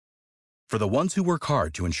For the ones who work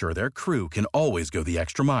hard to ensure their crew can always go the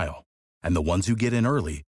extra mile, and the ones who get in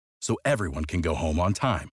early so everyone can go home on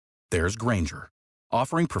time, there's Grainger,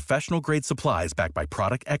 offering professional-grade supplies backed by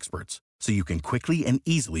product experts so you can quickly and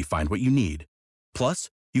easily find what you need. Plus,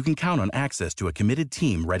 you can count on access to a committed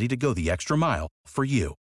team ready to go the extra mile for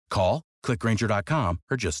you. Call, click Grainger.com,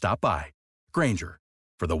 or just stop by. Grainger,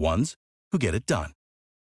 for the ones who get it done.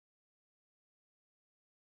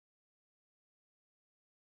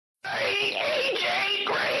 AJ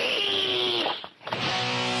Green!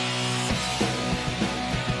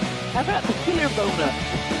 How about the fear boner?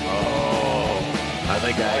 Oh, I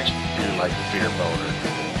think I actually do like the fear boner.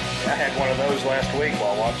 I had one of those last week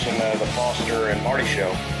while watching the Foster and Marty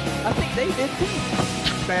show. I think they did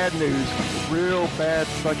too. Bad news. Real bad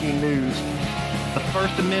fucking news. The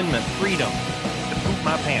First Amendment, freedom to poop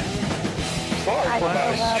my pants. Sorry for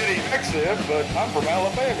my shitty accent, but I'm from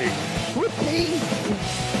Alabama. Whoopsie is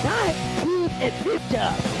not good at this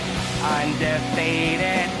job.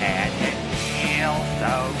 Undefeated and it feels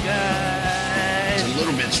so good. It's a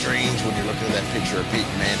little bit strange when you're looking at that picture of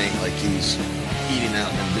Peyton Manning like he's eating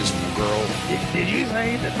out an invisible girl. Did you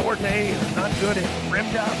say that Fortnite is not good at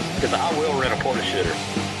rim jobs? Because I will rent a porta shitter.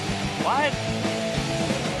 What?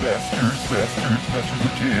 Masters of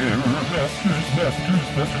terror. Masters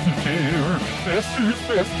of terror.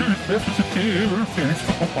 Masters of terror.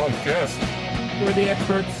 Fantasy Football Podcast. We're the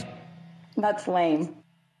experts. That's lame.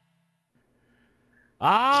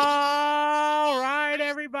 All right,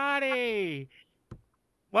 everybody.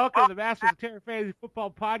 Welcome to the Masters of Terror Fantasy Football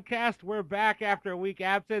Podcast. We're back after a week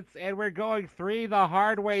absence, and we're going 3 the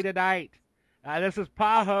hard way tonight. This is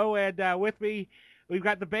Paho, and with me, we've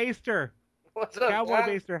got the Baster. What's up, Cowboy John?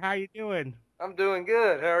 Baster, how you doing? I'm doing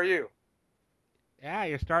good. How are you? Yeah,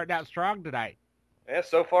 you're starting out strong tonight. Yeah,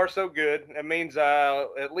 so far so good. That means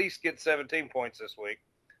I'll at least get 17 points this week.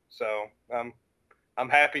 So I'm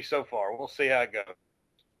happy so far. We'll see how it goes.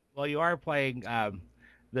 Well, you are playing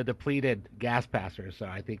the depleted gas passers, so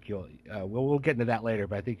I think you'll. We'll get into that later,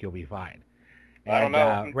 but I think you'll be fine. I don't know.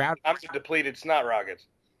 I'm the depleted snot rockets.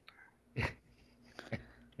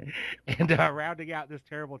 And rounding out this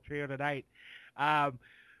terrible trio tonight,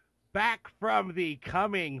 back from the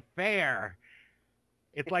coming fair.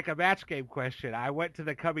 It's like a match game question. I went to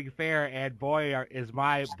the coming fair, and boy, is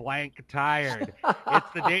my blank tired.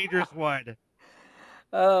 It's the dangerous one.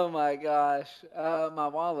 Oh my gosh. My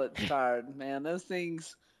wallet's tired, man. Those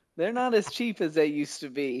things, they're not as cheap as they used to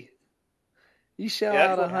be. You shell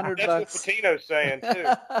out $100. That's what Patino's saying, too.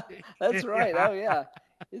 That's right. Oh, yeah.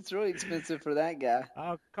 It's really expensive for that guy.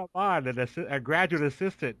 Oh, come on. A graduate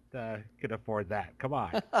assistant can afford that. Come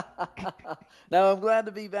on. No, I'm glad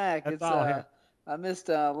to be back. That's all I missed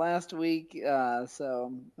last week,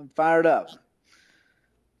 so I'm fired up.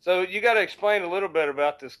 So you got to explain a little bit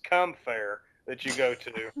about this cum fair that you go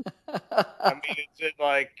to. I mean, is it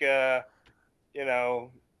like, the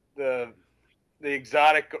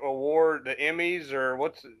exotic award, the Emmys,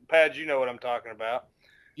 or Pad, you know what I'm talking about.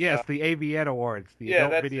 Yes, the AVN Awards, the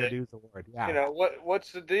Adult Video News Award. Yeah.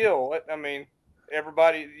 What's the deal?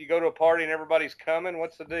 Everybody, you go to a party and everybody's coming.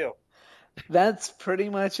 What's the deal? That's pretty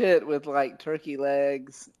much it with like turkey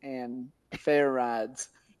legs and fair rides.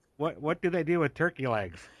 What do they do with turkey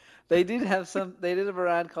legs? They did have they did have a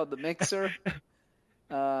ride called the Mixer.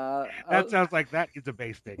 That sounds like that is a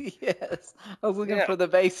basting. Yes. I was looking for the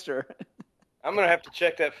Baster. I'm going to have to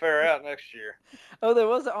check that fair out next year. Oh, there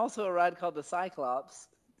was also a ride called the Cyclops.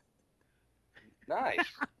 Nice.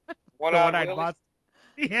 One-eyed Willie.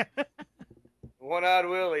 Yeah. One-eyed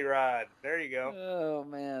Willie ride. There you go. Oh,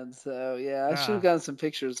 man. So, yeah, I should have gotten some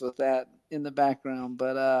pictures with that in the background,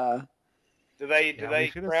 but do they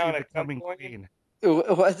crown a cum queen?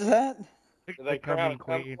 What's that? Do they crown a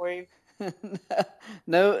cum queen?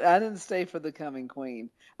 No, I didn't stay for the coming queen.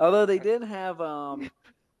 Although they did have so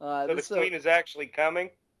the queen is actually coming?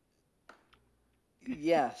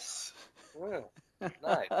 Yes. Well,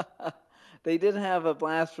 nice. They did have a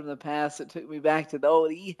blast from the past that took me back to the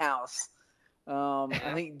old E-House.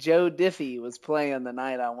 I think Joe Diffie was playing the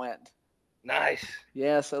night I went. Nice.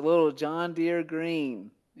 Yes, a little John Deere Green,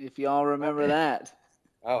 if y'all remember that.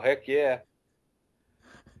 Oh, heck yeah.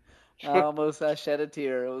 I shed a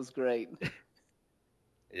tear. It was great.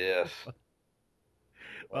 Yes.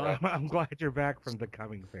 Well, I'm glad you're back from the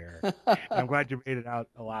coming fair. I'm glad you made it out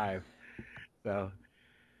alive. So,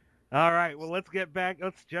 all right. Well, let's get back.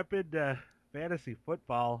 Let's jump into fantasy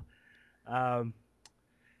football.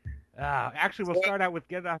 Actually, we'll start out with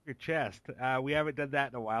getting off your chest. We haven't done that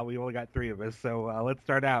in a while. We only got 3 of us, so let's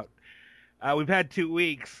start out. We've had 2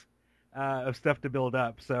 weeks of stuff to build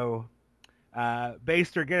up. So,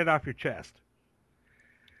 Baster, get it off your chest.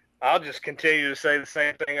 I'll just continue to say the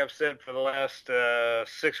same thing I've said for the last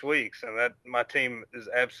 6 weeks, and that my team is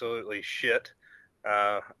absolutely shit.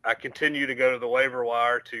 I continue to go to the waiver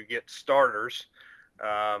wire to get starters,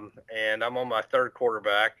 and I'm on my third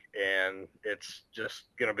quarterback, and it's just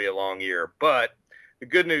going to be a long year. But the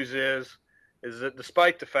good news is that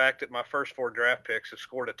despite the fact that my first 4 draft picks have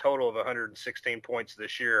scored a total of 116 points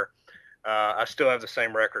this year, I still have the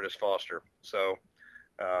same record as Foster. So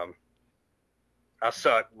I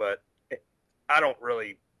suck, but I don't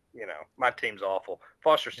really, my team's awful.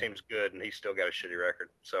 Foster's team's good, and he's still got a shitty record.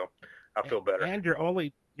 So I feel better. And you're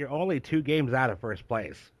only 2 games out of first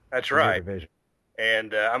place. That's right.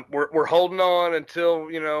 And we're holding on until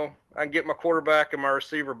I can get my quarterback and my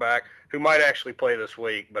receiver back, who might actually play this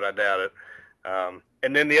week, but I doubt it.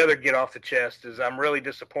 And then the other get off the chest is I'm really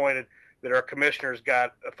disappointed that our commissioner's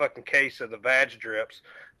got a fucking case of the vag drips,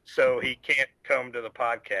 so he can't come to the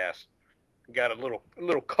podcast. Got a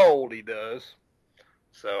little cold, he does.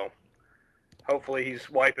 So hopefully he's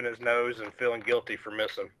wiping his nose and feeling guilty for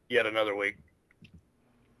missing yet another week.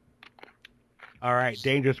 All right,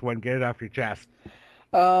 dangerous one. Get it off your chest.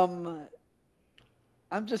 I'm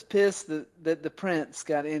just pissed that the Prince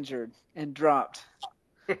got injured and dropped.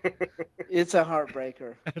 It's a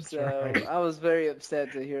heartbreaker. Right. I was very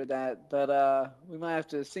upset to hear that, but we might have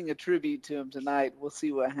to sing a tribute to him tonight. We'll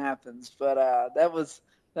see what happens. But that was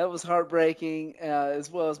heartbreaking, as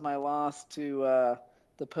well as my loss to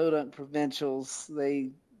the Podunk Provincials.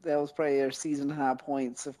 That was probably their season high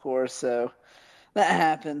points, of course. So that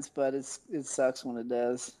happens, but it sucks when it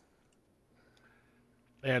does.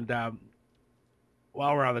 And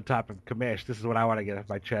while we're on the topic of Kamish, this is what I want to get off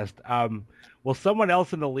my chest. Will someone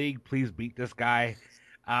else in the league please beat this guy?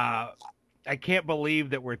 I can't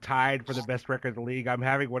believe that we're tied for the best record in the league. I'm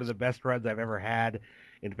having one of the best runs I've ever had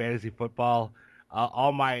in fantasy football.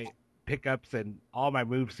 All my pickups and all my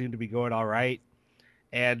moves seem to be going all right.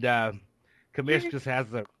 And Kamish just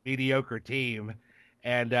has a mediocre team.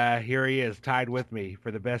 And here he is tied with me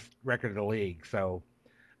for the best record in the league. So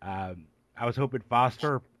I was hoping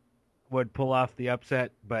Foster would pull off the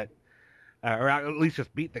upset, but or at least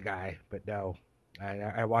just beat the guy. But no,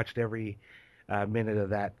 I watched every minute of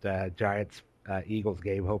that Giants-Eagles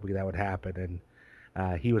game, hoping that would happen.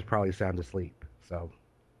 And he was probably sound asleep. So.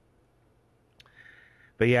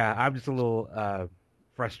 But yeah, I'm just a little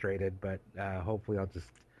frustrated, but hopefully I'll just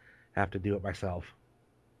have to do it myself.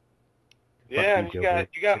 Yeah, and you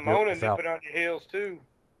got Mona nipping on your heels too.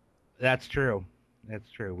 That's true.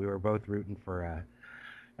 We were both rooting for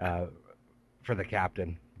the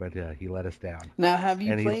captain, but he let us down. Now, have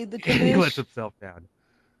you played the commish? He lets himself down.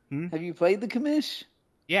 Have you played the commish?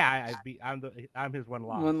 Yeah, I'm his one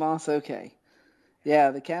loss. One loss, okay.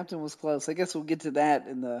 Yeah, the captain was close. I guess we'll get to that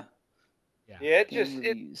in the. Yeah,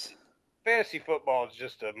 fantasy football is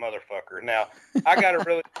just a motherfucker. Now, I got a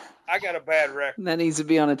bad record. That needs to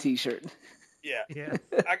be on a T-shirt. Yeah.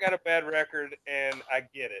 I got a bad record, and I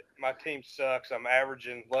get it. My team sucks. I'm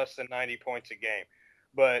averaging less than 90 points a game.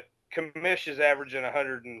 But Kamish is averaging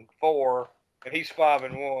 104, and he's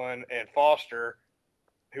 5-1. And Foster,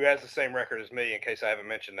 who has the same record as me, in case I haven't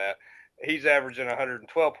mentioned that, he's averaging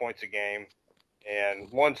 112 points a game.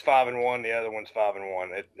 And one's 5-1, the other one's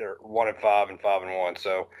 5-1. They're 1-5 and 5-1.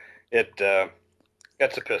 So that's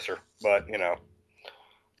a pisser. But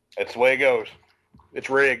that's the way it goes. It's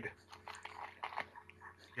rigged.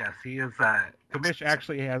 Yes, he is. Kamish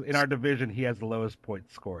actually has in our division. He has the lowest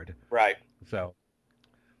points scored. Right. So.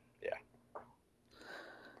 Yeah.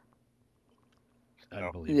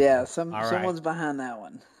 Unbelievable. Yeah. Someone's behind that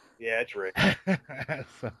one. Yeah, it's rigged.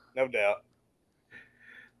 No doubt.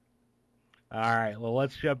 All right, well,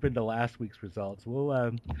 let's jump into last week's results.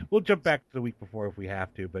 We'll jump back to the week before if we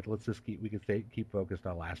have to, but let's just keep focused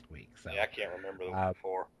on last week. So yeah, I can't remember the week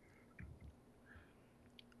before.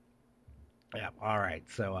 Yeah, all right.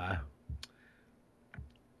 So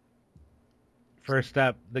first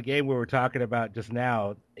up, the game we were talking about just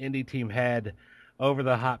now, Indy team head over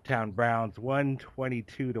the Hoptown Browns,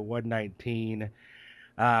 122-119.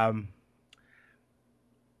 I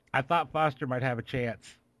thought Foster might have a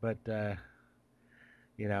chance, but I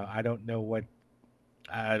don't know what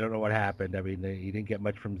happened. I mean, he didn't get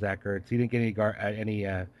much from Zach Ertz. He didn't get any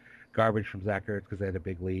garbage from Zach Ertz because they had a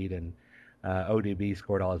big lead, and ODB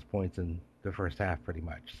scored all his points in the first half pretty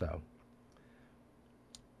much. So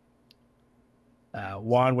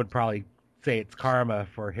Juan would probably say it's karma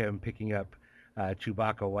for him picking up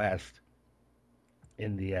Chewbacca West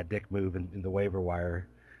in the Dick move in the waiver wire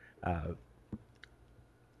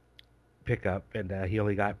pickup, and he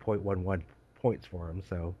only got 0.11 points for him.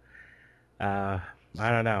 So I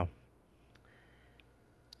don't know.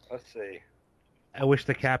 Let's see. I wish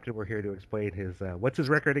the captain were here to explain his. What's his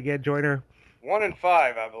record again, Joyner? 1-5,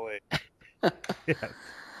 I believe. Yes.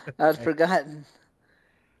 I'd forgotten.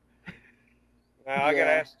 Now I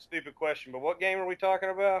gotta ask a stupid question, but what game are we talking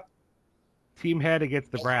about? Team head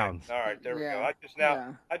against the Browns. All right, there we go.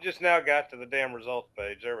 Yeah. I just now got to the damn results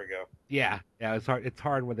page. There we go. Yeah, it's hard. It's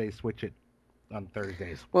hard when they switch it on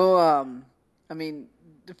Thursdays. Well, I mean,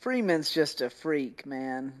 Freeman's just a freak,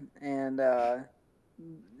 man, and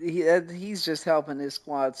he's just helping his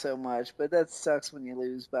squad so much. But that sucks when you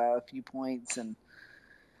lose by a few points. And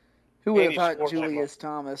who would have thought Julius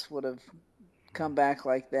Thomas would have come back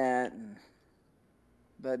like that?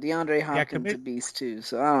 But DeAndre Hopkins a beast too,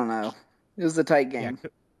 so I don't know. It was a tight game. Yeah,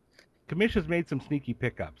 Kamish has made some sneaky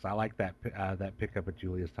pickups. I like that pickup of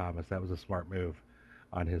Julius Thomas. That was a smart move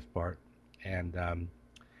on his part. And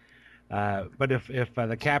but if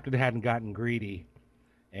the captain hadn't gotten greedy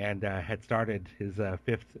and had started his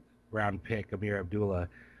fifth round pick, Amir Abdullah,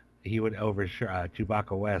 he would over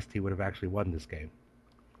Chewbacca West. He would have actually won this game.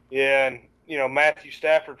 Yeah, and Matthew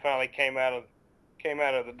Stafford finally came out of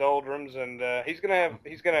the doldrums, and he's gonna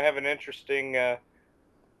have an interesting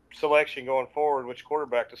selection going forward, which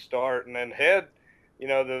quarterback to start. And then head,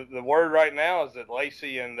 the word right now is that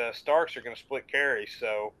Lacey and Starks are going to split carries.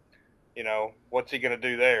 So, what's he going to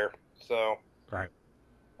do there? So, right.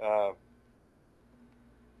 Well,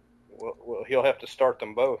 he'll have to start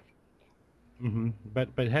them both. Mm-hmm.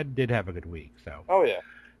 But Head did have a good week, so. Oh yeah.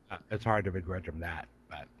 It's hard to begrudge him that,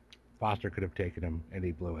 but Foster could have taken him, and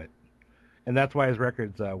he blew it. And that's why his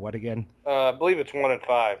record's what again? I believe it's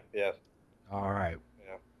 1-5. Yes. All right.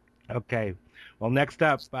 Yeah. Okay. Well, next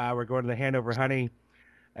up, we're going to the Hanover Honey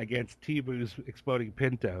against T-Boo's Exploding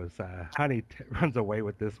Pintos. Honey runs away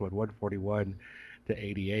with this one,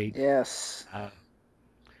 141-88. Yes.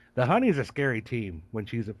 The Honey's a scary team when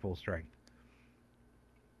she's at full strength.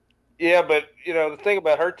 Yeah, but the thing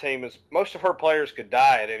about her team is most of her players could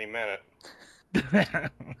die at any minute.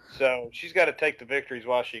 So she's got to take the victories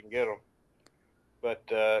while she can get them. But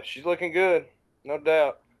she's looking good, no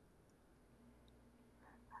doubt.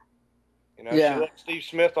 She left Steve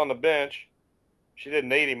Smith on the bench. She didn't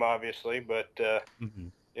need him, obviously, but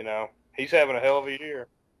he's having a hell of a year.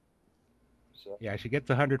 So. Yeah, she gets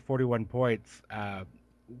 141 points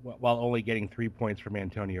while only getting 3 points from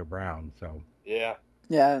Antonio Brown. So yeah,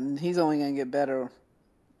 and he's only going to get better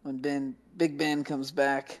when Big Ben comes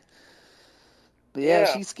back. But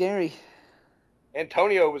yeah, she's scary.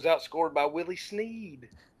 Antonio was outscored by Willie Snead.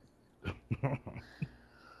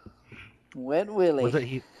 Wet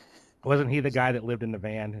Willie. Wasn't he the guy that lived in the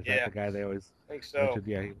van? Is that the guy they always? I think so.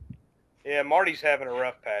 Mentioned? Yeah, Marty's having a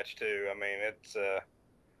rough patch too. I mean, it's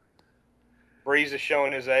Breeze is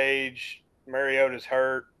showing his age. Mariota's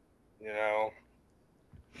hurt.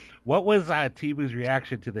 What was T-Boo's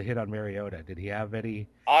reaction to the hit on Mariota? Did he have any?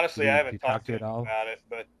 Honestly, I haven't talked to him all about it,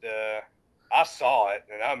 but I saw it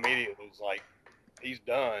and I immediately was like, he's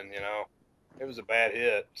done. It was a bad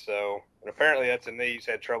hit. So, and apparently that's a knee he's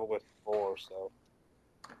had trouble with before. So,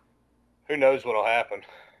 who knows what'll happen?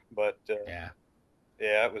 But yeah,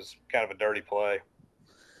 it was kind of a dirty play.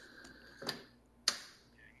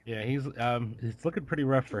 Yeah, he's looking pretty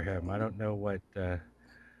rough for him. I don't know what. I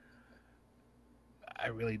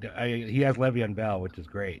really do. He has Le'Veon Bell, which is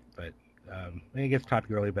great, but he gets Todd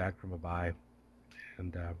Gurley back from a bye,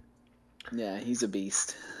 and yeah, he's a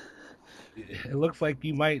beast. It looks like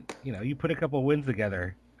you might, you put a couple of wins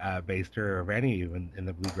together, Baster, or Vanny even in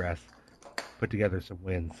the Bluegrass, put together some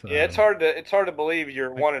wins. Yeah, it's hard to believe you're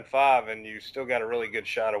 1-5 and you still got a really good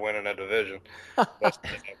shot of winning a division. But,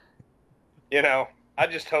 I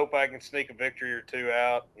just hope I can sneak a victory or two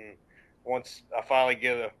out, and once I finally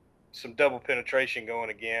get some double penetration going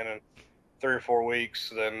again in 3 or 4 weeks,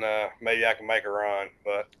 then maybe I can make a run.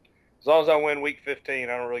 But as long as I win week 15,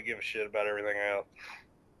 I don't really give a shit about everything else.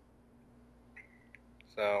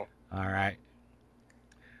 So. All right.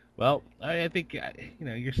 Well, I think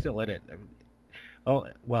you're still in it. I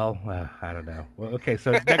don't know. Well, okay,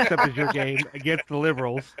 so next up is your game against the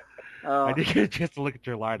Liberals. Oh. I didn't get a chance to look at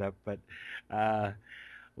your lineup, but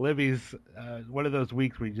Libby's one of those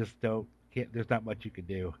weeks where you just can't. There's not much you can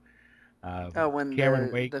do. When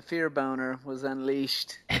the fear boner was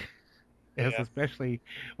unleashed. Yes, especially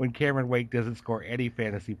when Cameron Wake doesn't score any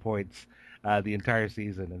fantasy points the entire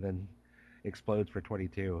season and then explodes for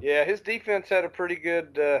 22. Yeah, his defense had a pretty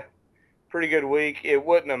good week. It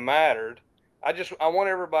wouldn't have mattered. I want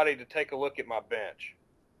everybody to take a look at my bench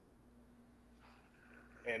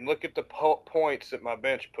and look at the points that my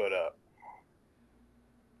bench put up,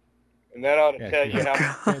 and that ought to tell you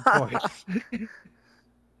how many points.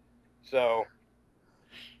 So,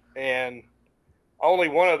 and only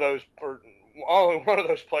one of those only one of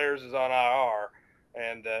those players is on IR.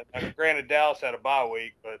 And granted, Dallas had a bye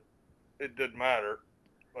week, but it didn't matter.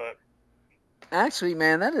 But actually,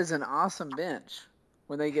 man, that is an awesome bench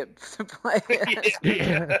when they get to play it.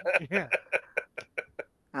 Yeah.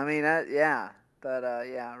 I mean, but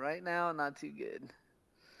right now not too good.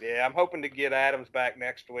 Yeah, I'm hoping to get Adams back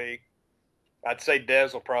next week. I'd say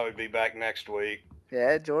Dez will probably be back next week.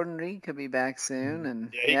 Yeah, Jordan Reed could be back soon,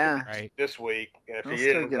 and He could be right. this week. And if He'll he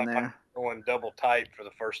still isn't, get in I'm there. going double tight for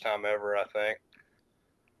the first time ever, I think.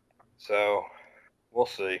 So we'll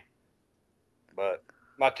see. But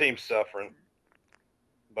my team's suffering.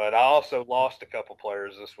 But I also lost a couple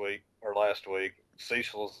players this week or last week.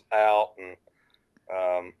 Cecil's out,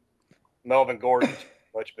 and Melvin Gordon's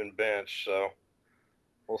much been benched. So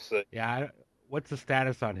we'll see. Yeah. What's the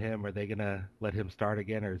status on him? Are they gonna let him start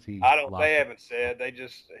again, or is he? They haven't said. They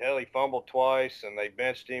just he fumbled twice, and they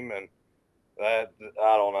benched him, and that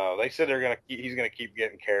I don't know. They said he's gonna keep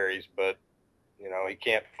getting carries, but he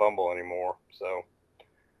can't fumble anymore. So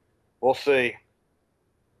we'll see.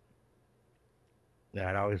 Yeah,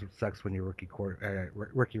 it always sucks when your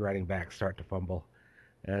rookie running backs start to fumble.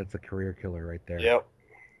 It's a career killer right there. Yep,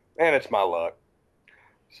 and it's my luck.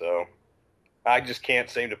 So I just can't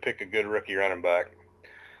seem to pick a good rookie running back.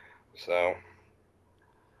 So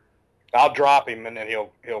I'll drop him, and then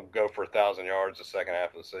he'll go for 1,000 yards the second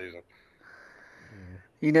half of the season.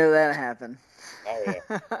 You know that happened. Oh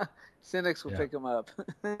yeah. Cynics will pick him up.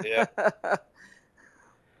 Yeah.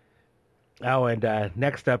 Oh, and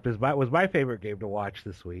next up was my favorite game to watch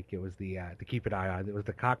this week. It was the to keep an eye on. It was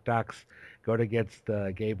the Cock Ducks going against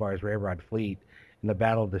the Gay Bar's Ramrod Fleet in the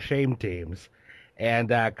battle of the shame teams, and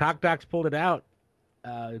Cock Ducks pulled it out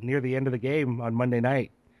near the end of the game on Monday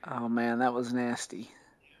night. Oh man, that was nasty.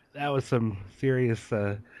 That was some serious,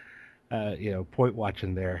 point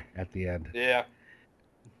watching there at the end. Yeah.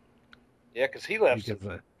 Yeah, because he left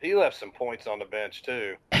some points on the bench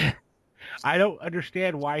too. I don't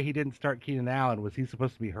understand why he didn't start Keenan Allen. Was he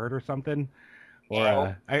supposed to be hurt or something? Or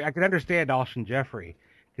No. I can understand Alshon Jeffrey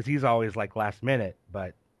because he's always like last minute,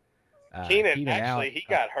 but Keenan actually Allen, he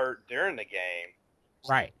got hurt during the game.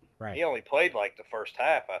 Right. He only played like the first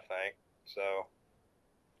half, I think. So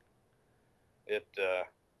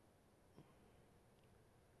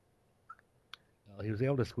Well, he was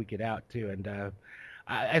able to squeak it out too, and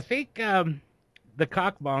I think the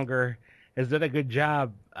cockmonger has done a good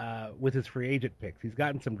job with his free agent picks. He's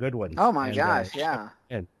gotten some good ones. Oh my gosh, yeah.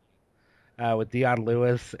 And with Deion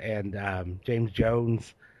Lewis and James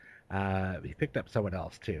Jones, he picked up someone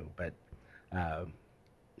else too, but yeah,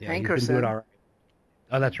 he's been doing all right.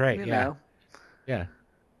 Oh, that's right. Yeah.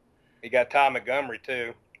 He got Ty Montgomery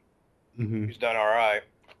too. Mm-hmm. He's done all right.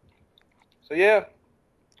 So yeah,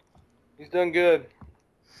 he's done good.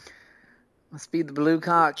 Must be the blue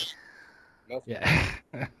cock. Yeah.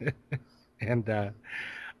 and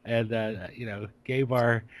Gay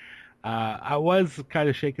Bar, I was kind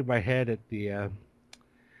of shaking my head at the.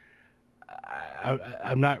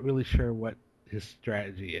 I'm not really sure what his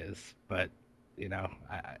strategy is, but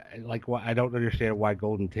I don't understand why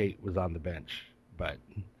Golden Tate was on the bench, but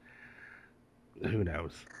who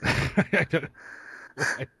knows?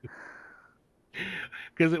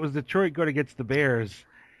 Because it was Detroit going against the Bears,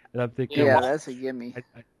 and I'm thinking, yeah, that's a gimme.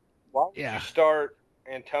 Why would you start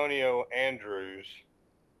Antonio Andrews,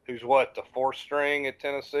 who's the fourth string at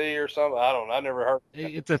Tennessee or something? I don't know. I never heard.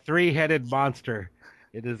 It's a three-headed monster.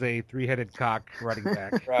 It is a three-headed cock running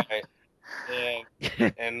back. Right.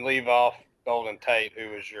 And leave off Golden Tate, who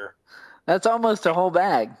was your. That's almost a whole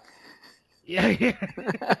bag. Yeah.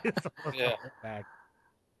 It's almost a whole bag.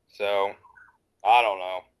 So, I don't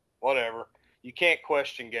know. Whatever. You can't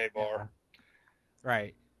question Gay Bar.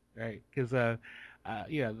 Right. Because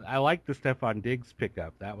I like the Stephon Diggs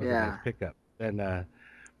pickup. That was a nice pickup. And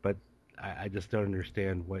but I just don't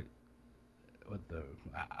understand what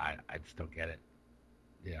I just don't get it.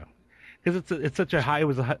 Because it's such a high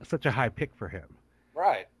such a high pick for him.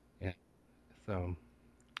 Right. Yeah. So.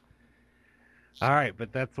 All right,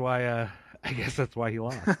 but that's why I guess that's why he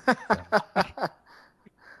lost.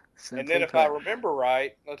 And then if I remember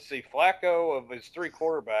right, let's see, Flacco of his three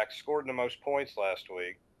quarterbacks scored the most points last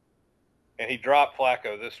week. And he dropped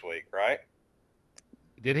Flacco this week, right?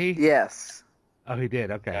 Did he? Yes. Oh, he did.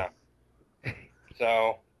 Okay. Yeah.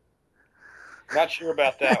 So, not sure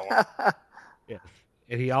about that one. Yes.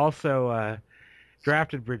 And he also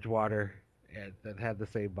drafted Bridgewater that had the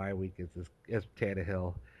same bye week as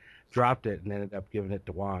Tannehill. Dropped it and ended up giving it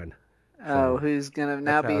to Juan. So who's going to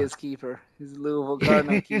now be his keeper? His Louisville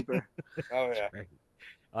Cardinal keeper. Oh, yeah. Right.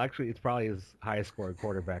 Well, actually, it's probably his highest scoring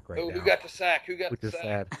quarterback right now. Who got the sack? Which is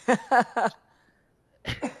sad.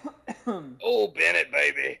 Oh, Bennett,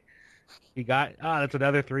 baby. You got that's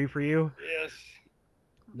another 3 for you. Yes.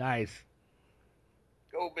 Nice.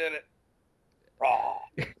 Go, Bennett. Raw.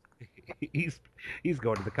 He's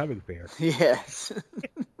going to the coming fair. Yes.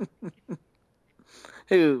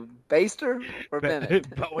 Who, Baster or Bennett?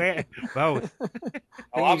 Both.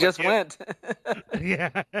 And you just went.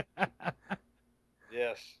 Yeah.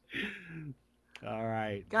 Yes. All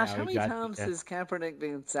right. Gosh, how many times has Kaepernick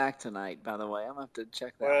been sacked tonight, by the way? I'm going to have to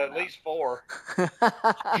check that Well, out. at least 4.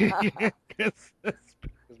 Because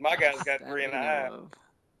my guy's got 3.5.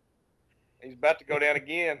 He's about to go down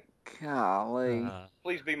again. Golly.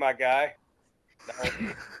 Please be my guy. No,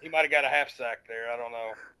 he might have got a half sack there. I don't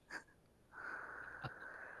know.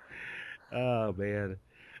 Oh, man.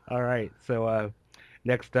 All right. So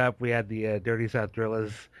next up, we had the Dirty South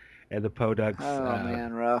Drillers and the Poducks. Oh,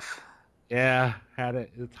 man, rough. Yeah, had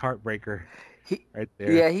it. It's heartbreaker right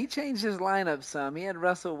there. Yeah, he changed his lineup some. He had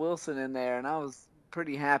Russell Wilson in there, and I was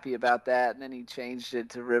pretty happy about that. And then he changed it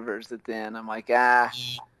to Rivers at the end. I'm like, Yeah.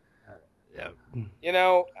 You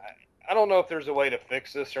know, I don't know if there's a way to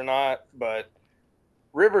fix this or not, but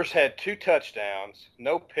Rivers had 2 touchdowns,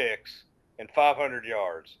 no picks, and 500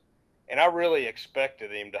 yards. And I really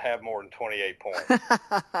expected him to have more than 28 points.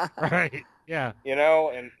 Right, yeah. You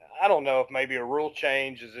know, and I don't know if maybe a rule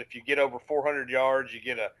change is if you get over 400 yards, you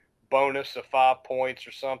get a bonus of 5 points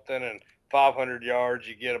or something, and 500 yards,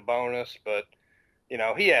 you get a bonus. But, you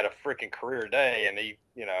know, he had a freaking career day, and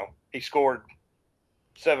he scored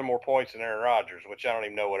 7 more points than Aaron Rodgers, which I don't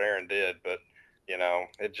even know what Aaron did. But, you know,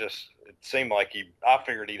 it seemed like I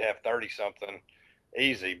figured he'd have 30-something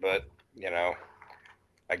easy, but, you know,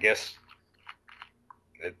 I guess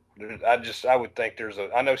I would think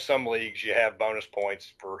I know some leagues you have bonus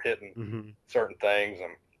points for hitting certain things,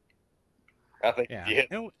 and I think if you hit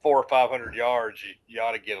 400 or 500 yards, you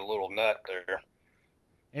ought to get a little nut there.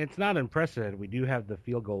 And it's not unprecedented. We do have the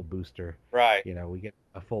field goal booster. Right. You know, we get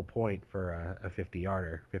a full point for a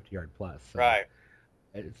 50-yarder, 50-yard plus. So right.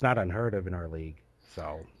 It's not unheard of in our league.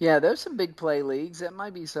 So. Yeah, there's some big play leagues. That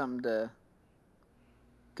might be something to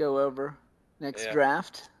go over next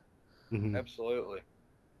draft. Mm-hmm. Absolutely.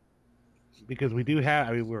 Because we do have,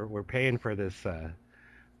 I mean, we're paying for this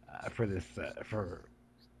for the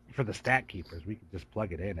stat keepers. We can just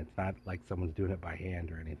plug it in. It's not like someone's doing it by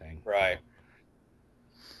hand or anything. Right.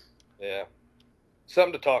 Yeah.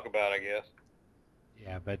 Something to talk about, I guess.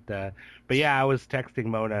 Yeah, but yeah, I was texting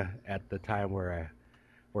Mona at the time where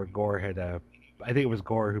Gore had I think it was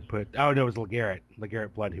Gore who put. Oh no, it was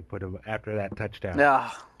LeGarrette Blunt who put him after that touchdown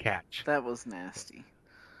catch. That was nasty.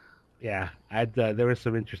 Yeah, there was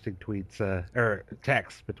some interesting tweets or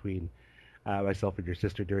texts between myself and your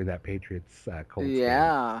sister during that Patriots Colts game.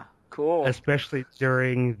 Yeah, cool. Especially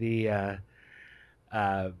during the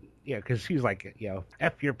because she was like,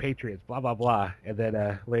 F your Patriots, blah blah blah, and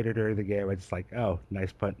then later during the game, it's like, oh,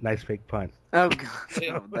 nice punt, nice fake punt. Oh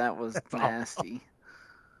god, that was nasty.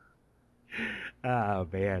 Oh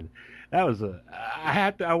man, that was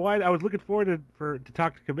I was looking forward to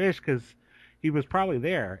talk to Kamish because he was probably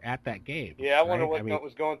there at that game. Yeah, I wonder what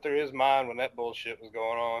was going through his mind when that bullshit was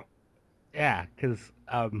going on. Yeah, because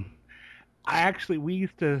we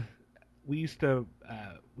used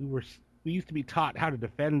to be taught how to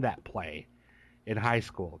defend that play in high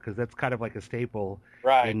school because that's kind of like a staple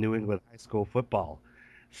in New England high school football.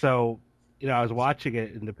 So, I was watching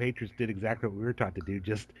it and the Patriots did exactly what we were taught to do.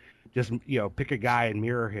 Just pick a guy and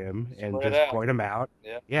mirror him and point him out.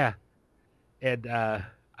 Yeah. And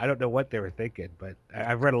I don't know what they were thinking, but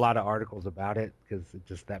I've read a lot of articles about it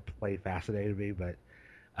because that play fascinated me. But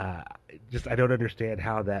I don't understand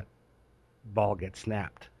how that ball gets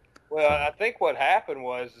snapped. Well, I think what happened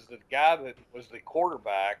was the guy that was the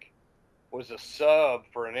quarterback was a sub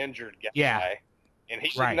for an injured guy, and he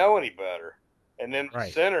didn't know any better. And then the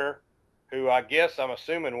center, who I guess I'm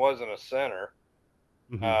assuming wasn't a center,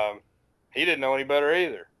 he didn't know any better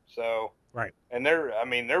either. So, and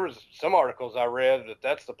there was some articles I read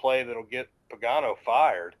that's the play that'll get Pagano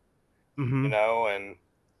fired, and it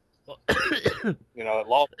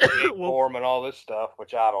lost the game for him and all this stuff,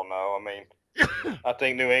 which I don't know. I mean, I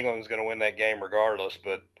think New England's going to win that game regardless,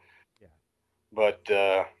 it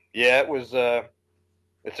was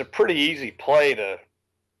it's a pretty easy play to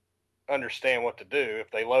understand what to do.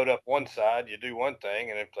 If they load up one side, you do one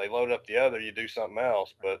thing, and if they load up the other, you do something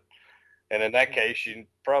else. And in that case, you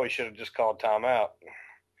probably should have just called timeout.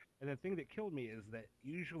 And the thing that killed me is that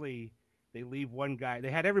usually they leave one guy.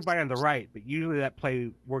 They had everybody on the right, but usually that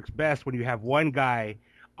play works best when you have one guy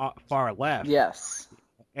far left. Yes.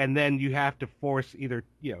 And then you have to force either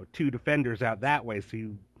 2 defenders out that way, so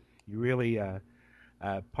you really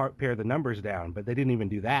pare the numbers down, but they didn't even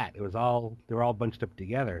do that. They were all bunched up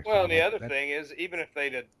together. Well, so the other thing is, even if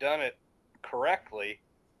they'd have done it correctly,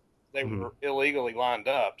 they were illegally lined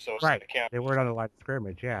up, so it's right. count. They weren't on the line of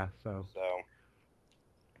scrimmage, yeah. So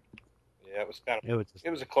yeah, it was it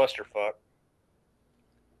was a clusterfuck.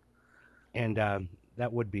 And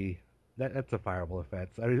that would be that's a fireable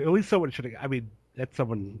offense. I mean, at least someone should have. I mean, that's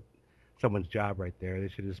someone's job right there. They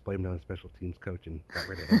should have just blamed it on the special teams coach and got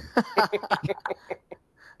rid of him.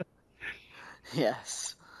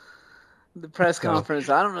 Yes. The press conference,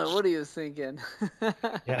 I don't know what he was thinking.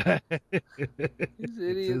 Yeah. He's an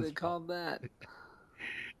idiot that called that.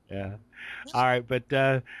 Yeah. All right, but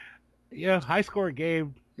high scoring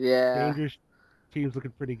game. Yeah. Rangers team's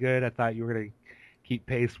looking pretty good. I thought you were going to keep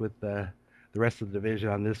pace with the rest of the division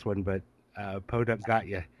on this one, but Podunk got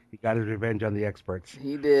you. He got his revenge on the experts.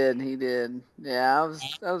 He did. Yeah, I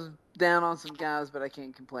was down on some guys, but I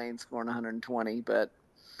can't complain scoring 120, but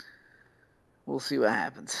we'll see what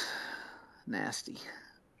happens. Nasty.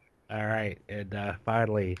 All right, and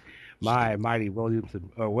finally, my mighty Willtown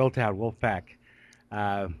Wolfpack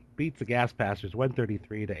beats the Gas Passers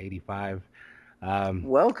 133-85.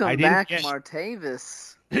 Welcome back,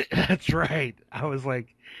 Martavis. That's right. I was like,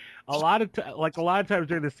 a lot of times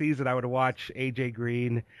during the season, I would watch AJ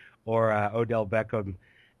Green or Odell Beckham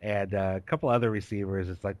and a couple other receivers.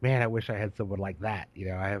 It's like, man, I wish I had someone like that. You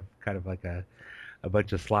know, I have kind of like a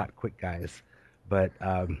bunch of slot quick guys, but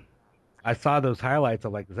I saw those highlights.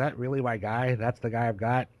 I'm like, is that really my guy? That's the guy I've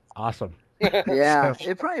got. Awesome. Yeah,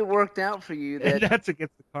 it probably worked out for you that that's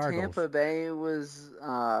against the Cardinals. Tampa Bay was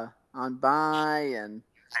on bye and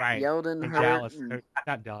Yeldon and hurt. Dallas,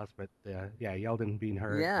 not Dallas, but Yeldon being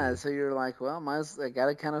hurt. Yeah, so you're like, well, I got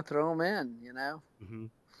to kind of throw him in, you know? Mm-hmm.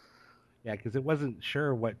 Yeah, because it wasn't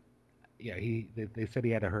sure what. Yeah, they said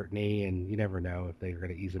he had a hurt knee, and you never know if they were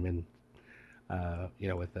going to ease him in,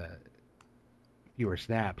 with fewer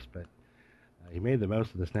snaps. But he made the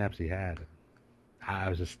most of the snaps he had. I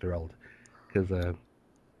was just thrilled because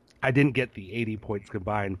I didn't get the 80 points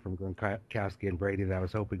combined from Gronkowski and Brady that I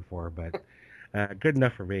was hoping for, but good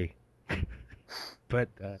enough for me. But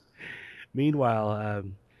meanwhile,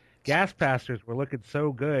 Gas Passers were looking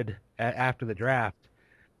so good after the draft.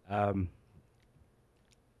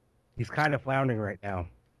 He's kind of floundering right now.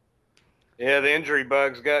 Yeah, the injury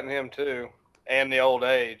bug's gotten him too, and the old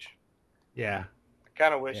age. Yeah. I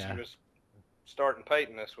kind of wish he was starting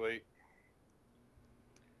Peyton this week.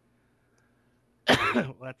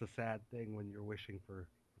 Well, that's a sad thing when you're wishing for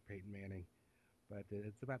Peyton Manning, but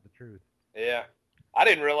it's about the truth. Yeah. I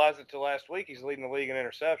didn't realize it till last week. He's leading the league in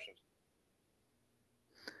interceptions.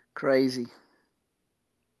 Crazy.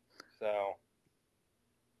 So,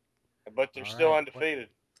 but they're still undefeated.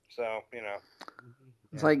 So, you know.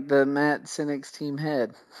 It's like the Matt Sinix team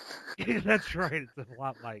head. That's right. It's a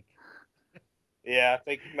lot like. Yeah, I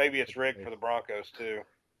think maybe it's rigged for the Broncos too.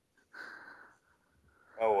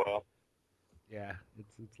 Oh well. Yeah,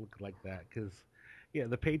 it's looking like that because,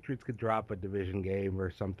 the Patriots could drop a division game or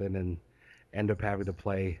something and end up having to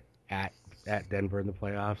play at Denver in the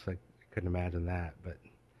playoffs. I couldn't imagine that, but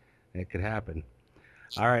it could happen.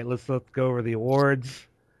 All right, let's go over the awards.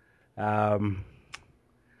 Let's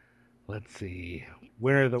see,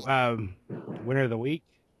 winner of the week.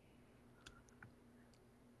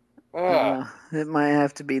 It might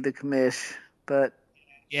have to be the commish, but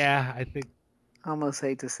yeah, I think I almost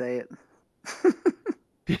hate to say it.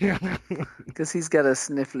 Because he's got a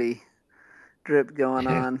sniffly drip going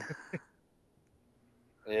on.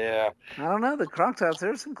 Yeah. I don't know. The Crocktops,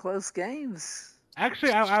 there's some close games.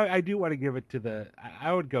 Actually, I do want to give it to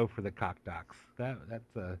I would go for the Cockdocs.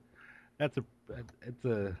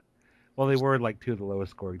 Well, they were like two of the lowest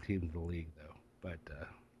scoring teams in the league, though. But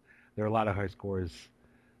there are a lot of high scores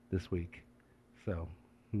this week. So,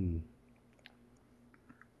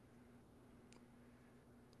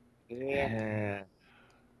 Yeah.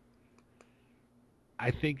 I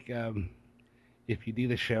think if you do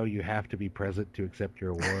the show, you have to be present to accept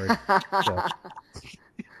your award. So.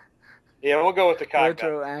 Yeah, we'll go with the cock.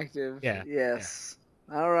 Retroactive. Yeah. Yes.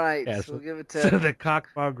 Yeah. All right. Yeah, so we'll give it to the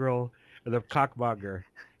cockmonger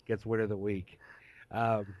gets winner of the week.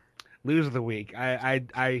 Loser of the week.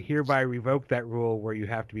 I hereby revoke that rule where you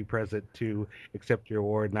have to be present to accept your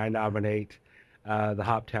award, and I nominate the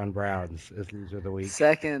Hoptown Browns as loser of the week.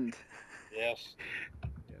 Second. Yes.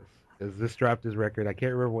 Because this dropped his record. I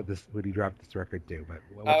can't remember what he dropped this record to, but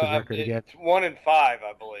what's his record again? It's 1-5,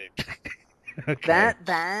 I believe. Okay. That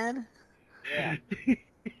bad? Yeah.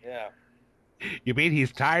 Yeah. You mean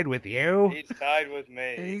he's tied with you? He's tied with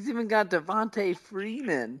me. And he's even got Devontae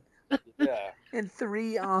Freeman. Yeah. And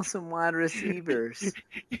 3 awesome wide receivers.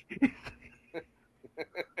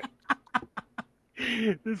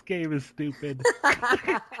 This game is stupid.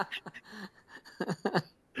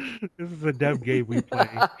 This is a dumb game we play.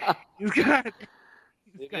 It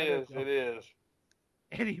is.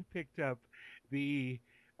 And he picked up the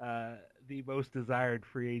most desired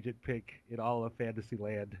free agent pick in all of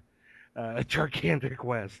Fantasyland, Charcandrick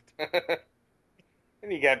West.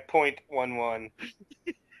 And he got 0.11.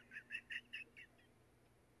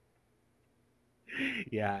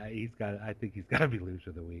 Yeah, I think he's got to be loser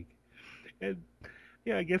of the week. And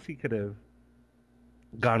yeah, I guess he could have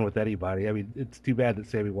gone with anybody. I mean, it's too bad that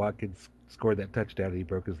Sammy Watkins scored that touchdown and he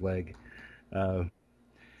broke his leg.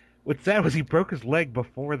 What's sad was he broke his leg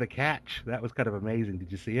before the catch. That was kind of amazing.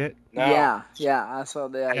 Did you see it? No. Yeah, I saw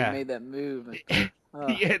that. Yeah. He made that move. Yeah,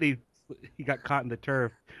 and he got caught in the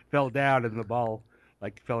turf, fell down, and the ball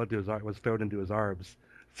fell into was thrown into his arms.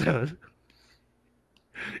 So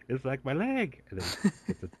it's like my leg. And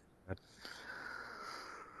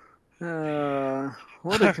then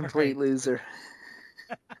what a complete loser.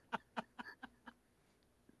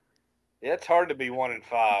 Yeah, it's hard to be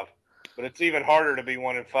 1-5, but it's even harder to be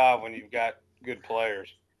 1-5 when you've got good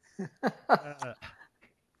players. I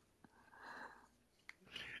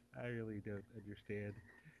really don't understand,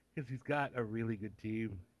 because he's got a really good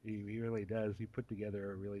team. He really does. He put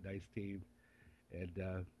together a really nice team,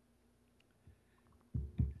 and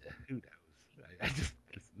who knows? I just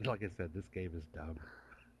like I said, this game is dumb.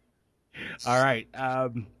 All right,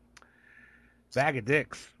 Bag of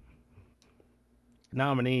Dicks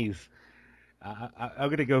nominees. I'm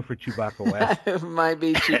going to go for Chewbacca West. It might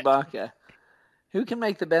be Chewbacca. Who can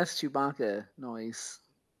make the best Chewbacca noise,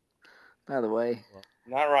 by the way?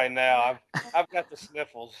 Not right now. I've got the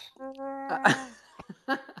sniffles. I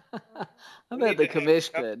bet the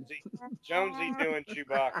commish could. Jonesy doing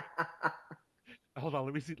Chewbacca. Hold on,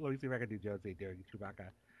 let me see if I can do Jonesy doing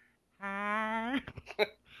Chewbacca.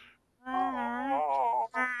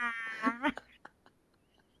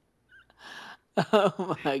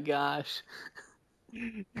 Oh my gosh.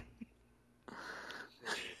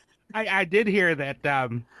 I did hear that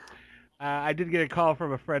I did get a call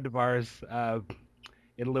from a friend of ours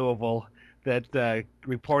in Louisville that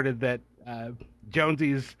reported that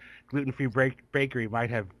Jonesy's gluten-free bakery might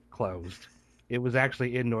have closed. It was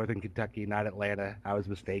actually in Northern Kentucky, not Atlanta. I was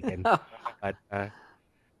mistaken.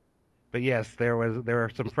 But yes, there were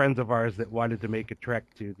some friends of ours that wanted to make a trek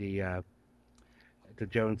to the to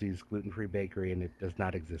Jonesy's gluten-free bakery, and it does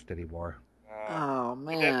not exist anymore. Oh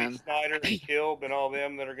Would that man. be Snyder and Kilb and all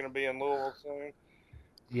them that are going to be in Louisville soon?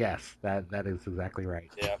 Yes, that is exactly right.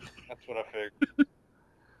 Yeah, that's what I figured.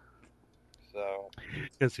 So.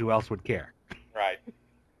 Because who else would care? Right.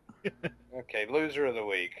 Okay, loser of the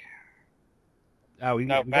week. Oh,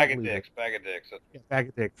 Bag of Dicks. Yeah, Bag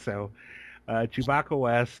of Dicks. So, Chewbacca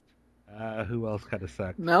West. Who else kind of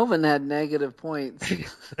sucked? Melvin had negative points.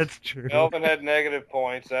 That's true. Melvin had negative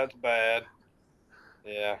points. That's bad.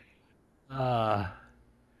 Yeah. On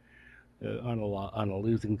a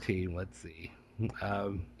losing team, let's see.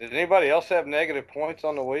 Did anybody else have negative points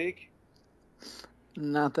on the week?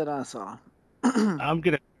 Not that I saw. I'm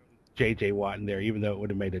gonna J.J. Watt in there, even though it would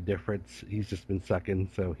have made a difference. He's just been sucking,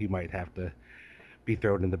 so he might have to be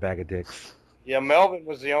thrown in the Bag of Dicks. Yeah, Melvin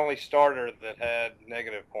was the only starter that had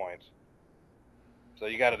negative points. So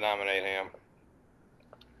you got to nominate him.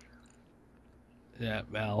 Yeah,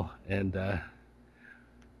 Mel. And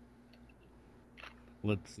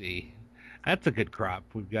let's see. That's a good crop.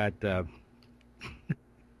 We've got I've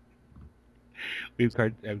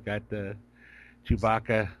got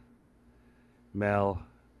Chewbacca, Mel,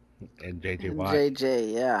 and J.J. Watt.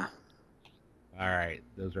 J.J., yeah. All right.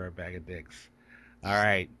 Those are our Bag of Dicks. All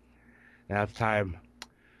right. Now it's time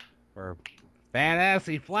for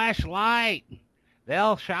Fantasy Flashlight.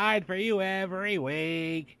 They'll shine for you every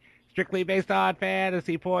week. Strictly based on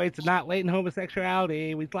fantasy points and not latent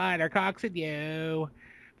homosexuality. We slide our cocks at you.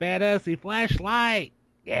 Fantasy Flashlight.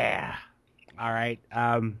 Yeah. All right.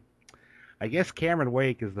 I guess Cameron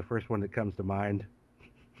Wake is the first one that comes to mind.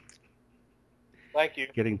 Thank you.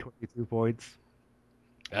 Getting 22 points.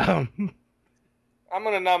 I'm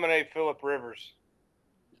going to nominate Phillip Rivers.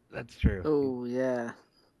 That's true. Oh, yeah.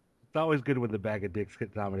 It's always good when the Bag of Dicks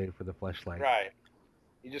get nominated for the Fleshlight. Right.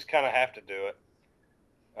 You just kind of have to do it.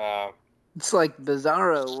 It's like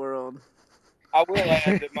Bizarro World. I will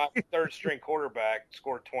add that my third-string quarterback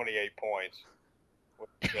scored 28 points.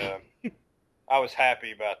 Which, I was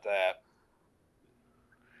happy about that.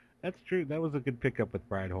 That's true. That was a good pickup with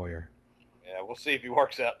Brian Hoyer. Yeah, we'll see if he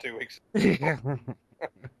works out 2 weeks.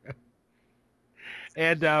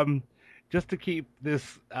 And just to keep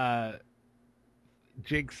this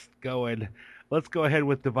jinx going, let's go ahead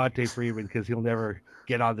with Devontae Freeman because he'll never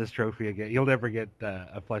get on this trophy again. He'll never get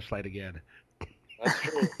a fleshlight again. That's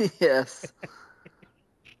true. Yes.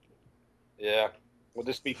 Yeah. Will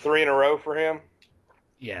this be 3 in a row for him?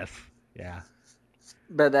 Yes. Yeah.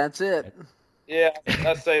 But that's it. Yeah,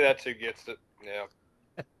 I'd say that's who gets it. Yeah.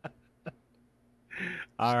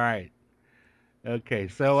 All right. Okay.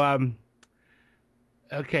 So,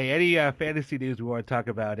 okay. Any fantasy news we want to talk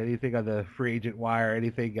about? Anything on the free agent wire?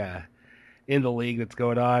 Anything in the league that's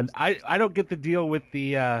going on? I don't get the deal with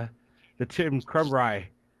the Tim Crumry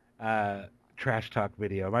trash talk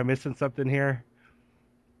video. Am I missing something here?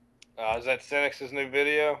 Is that Cynic's new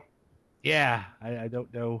video? Yeah, I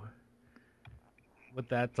don't know what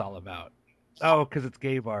that's all about. Oh, because it's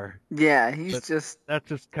gay bar. Yeah, that's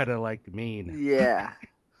just kind of like mean. Yeah.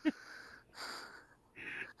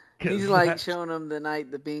 He's like showing them the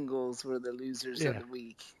night the Bengals were the losers of the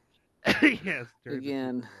week. Yes.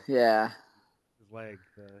 Again, yeah. His leg,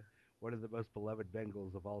 one of the most beloved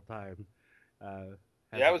Bengals of all time.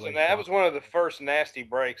 That was one of the first nasty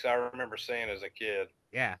breaks I remember seeing as a kid.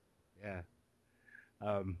 Yeah.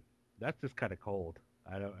 That's just kind of cold.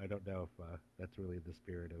 I don't know if that's really the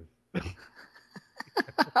spirit of.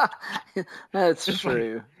 That's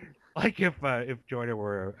true. Like if Jordan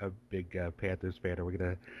were a big Panthers fan, are we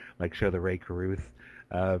gonna like show the Ray Caruth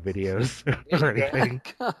videos or anything?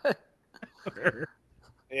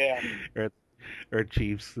 Yeah. Or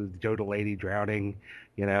Chiefs, Joe Delaney drowning.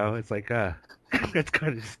 You know, it's like it's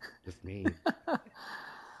kind of just mean.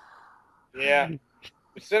 Yeah.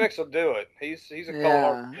 Cynics will do it. He's a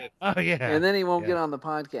cold-hearted kid. Oh yeah. And then he won't get on the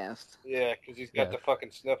podcast. Yeah, because he's got the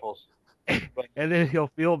fucking sniffles. But, and then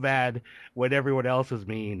he'll feel bad when everyone else is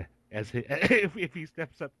mean. If he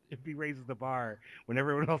steps up, if he raises the bar, when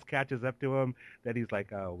everyone else catches up to him, then he's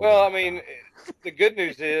like, oh. Well, I mean, the good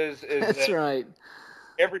news is that's that right.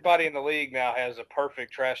 Everybody in the league now has a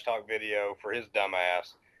perfect trash talk video for his dumb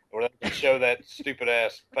ass, where they can show that stupid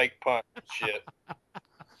ass fake punt shit.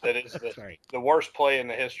 That is the worst play in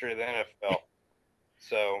the history of the NFL.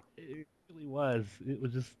 So it really was. It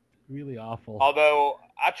was just really awful. Although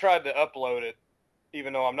I tried to upload it,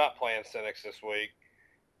 even though I'm not playing Cynics this week,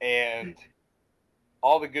 and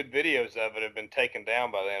all the good videos of it have been taken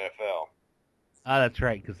down by the NFL. Ah, that's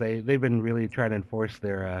right, because they've been really trying to enforce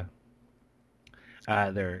their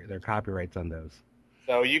copyrights on those.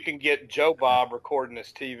 So you can get Joe Bob recording his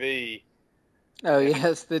TV. Oh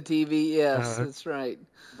yes, the TV. Yes, that's right.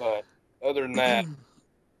 But other than that,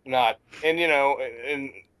 not. And and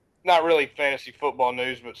not really fantasy football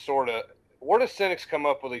news, but sort of. Where does Cynics come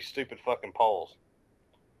up with these stupid fucking polls?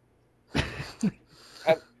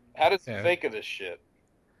 How does he think of this shit?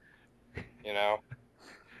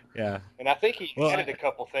 Yeah. And I think he added a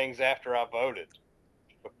couple things after I voted.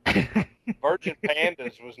 Virgin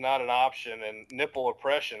pandas was not an option, and nipple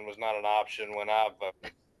oppression was not an option when I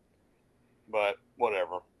voted. But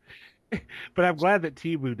whatever. But I'm glad that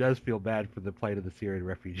Timu does feel bad for the plight of the Syrian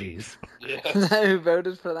refugees. Yes. Who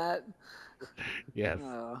voted for that? Yes.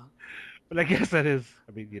 Oh. But I guess that is,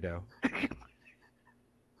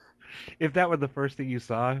 if that was the first thing you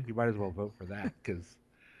saw, you might as well vote for that, because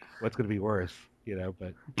what's going to be worse,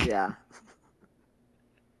 but... Yeah.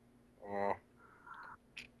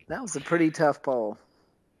 That was a pretty tough poll.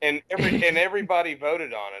 And everybody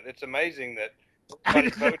voted on it. It's amazing that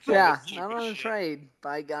everybody votes on this not on a trade,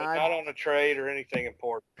 by God. But not on a trade or anything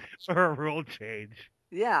important. Or a rule change.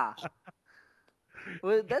 Yeah.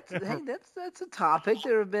 Well, that's a topic.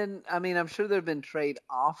 There have been, I'm sure there have been trade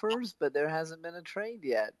offers, but there hasn't been a trade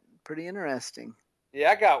yet. Pretty interesting.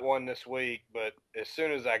 Yeah, I got one this week, but as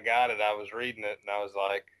soon as I got it, I was reading it and I was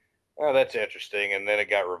like, "Oh, that's interesting," and then it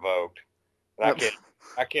got revoked. I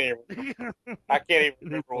can't even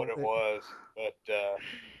remember what it was, but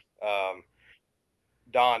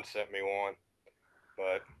Don sent me one.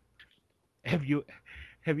 But have you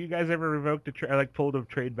guys ever revoked pulled a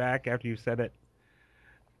trade back after you said it?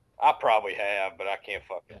 I probably have, but I can't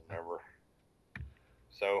fucking remember.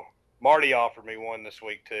 So Marty offered me one this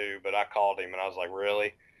week too, but I called him and I was like,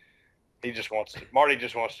 "Really?" Marty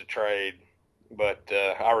just wants to trade, but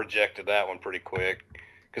I rejected that one pretty quick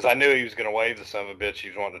because I knew he was going to waive the son of a bitch. He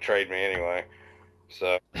was wanting to trade me anyway.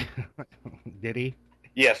 So did he?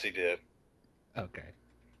 Yes, he did. Okay.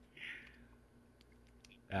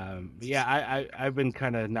 Yeah, I've been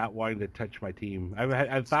kind of not wanting to touch my team.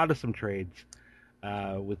 I've thought of some trades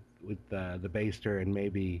with the Baster, and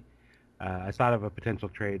maybe I thought of a potential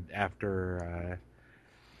trade after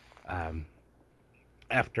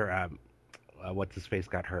what's his face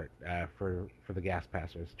got hurt for the Gas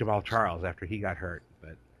Passers, Jamal Charles, after he got hurt,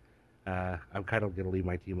 but I'm kind of going to leave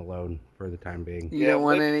my team alone for the time being. You don't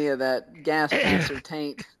want any of that gas passer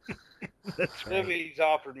taint. That's right. Libby's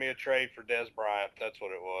offered me a trade for Des Bryant. That's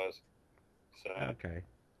what it was. So Okay.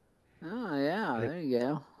 Oh yeah, there you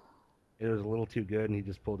go. It was a little too good, and he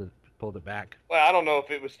just pulled it back. Well, I don't know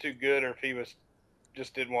if it was too good or if he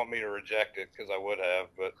just didn't want me to reject it, because I would have.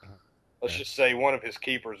 But let's just say one of his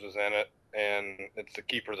keepers was in it, and it's the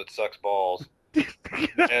keeper that sucks balls.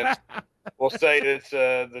 And we'll say it's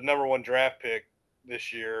the number 1 draft pick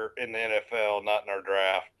this year in the NFL, not in our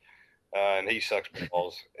draft, and he sucks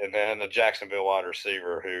balls. And then a Jacksonville wide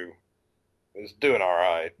receiver who is doing all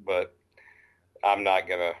right, but I'm not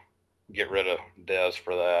gonna get rid of Dez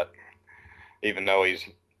for that, even though he's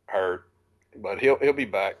hurt. But he'll be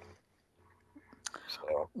back.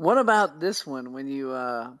 So. What about this one when you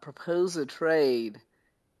propose a trade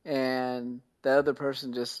and the other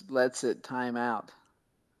person just lets it time out?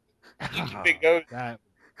 If it goes, I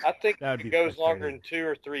think if it goes longer than 2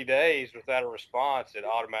 or 3 days without a response, it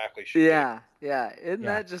automatically should. Yeah. Isn't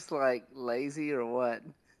that just like lazy or what?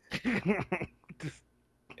 Yeah.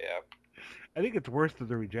 I think it's worse than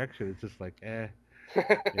the rejection. It's just like, Yeah.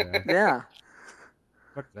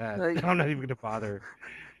 Fuck that. Like, I'm not even going to bother.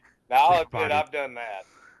 No, I'll admit I've done that.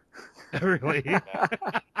 Really? Yeah.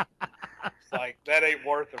 It's like, that ain't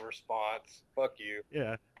worth a response. Fuck you.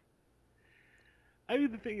 Yeah. I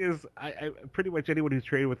mean, the thing is, I pretty much anyone who's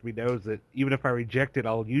traded with me knows that even if I reject it,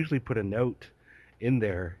 I'll usually put a note in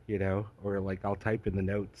there, or like I'll type in the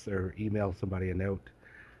notes or email somebody a note,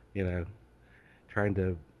 trying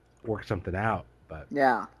to work something out. But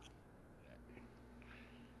yeah.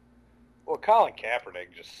 Well, Colin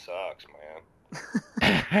Kaepernick just sucks, man.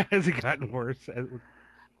 Has it gotten worse?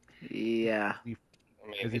 Yeah.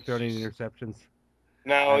 Has he thrown any interceptions?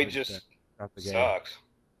 No, he just sucks.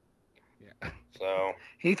 Yeah. So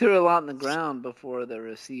he threw a lot in the ground before the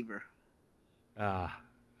receiver.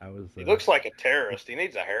 He looks like a terrorist. He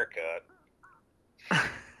needs a haircut.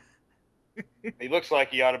 He looks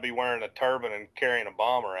like he ought to be wearing a turban and carrying a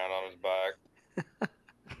bomb around on his back.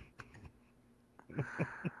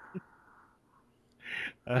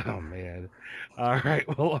 Oh, man. All right.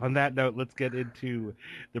 Well, on that note, let's get into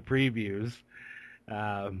the previews.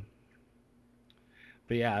 But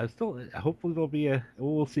yeah, hopefully there'll be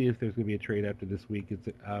we'll see if there's going to be a trade after this week.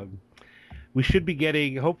 We should be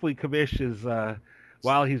getting, hopefully Kamish is,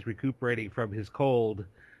 while he's recuperating from his cold,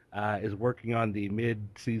 is working on the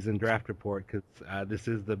mid-season draft report, because this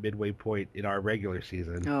is the midway point in our regular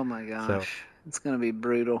season. Oh my gosh. It's going to be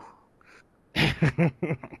brutal.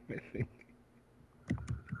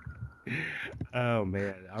 Oh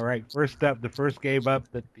man! All right, first up, the first game up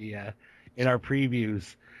in our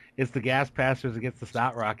previews, is the Gas Passers against the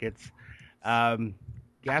Stout Rockets.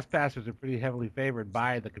 Gas Passers are pretty heavily favored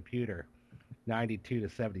by the computer,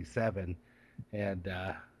 92-77, and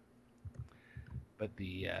but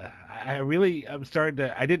I'm starting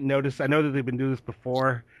to. I didn't notice. I know that they've been doing this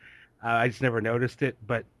before. I just never noticed it,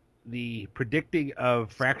 but the predicting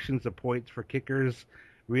of fractions of points for kickers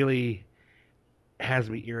really has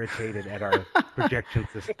me irritated at our projection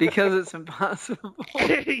system. Because it's impossible.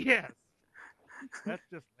 Yes. That's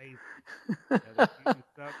just lazy.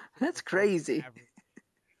 That's crazy.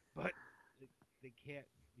 But you can't,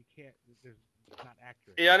 it's not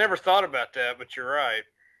accurate. Yeah, I never thought about that, but you're right.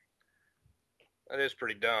 That is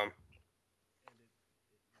pretty dumb.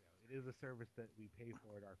 And it is a service that we pay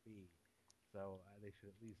for at our fee. So they should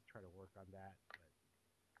at least try to work on that, but I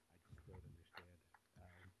just don't understand.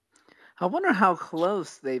 I wonder how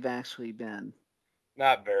close they've actually been.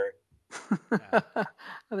 Not very. I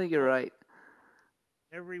think you're right.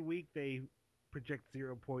 Every week they project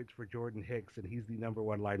 0 points for Jordan Hicks, and he's the number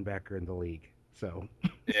 1 linebacker in the league. So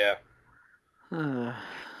yeah.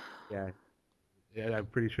 Yeah, I'm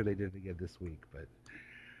pretty sure they did it again this week.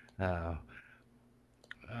 But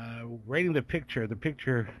rating the picture,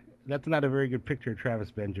 that's not a very good picture of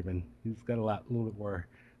Travis Benjamin. He's got a little bit more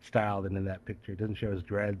style than in that picture. It doesn't show his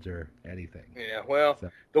dreads or anything. Yeah, well,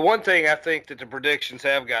 the one thing I think that the predictions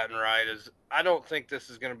have gotten right is I don't think this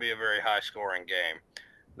is going to be a very high-scoring game.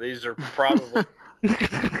 These are probably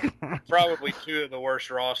probably 2 of the worst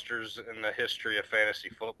rosters in the history of fantasy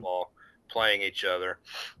football playing each other.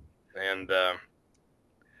 And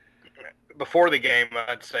before the game,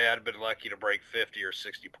 I'd say I'd been lucky to break 50 or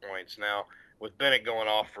 60 points. Now, with Bennett going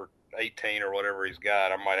off for 18 or whatever he's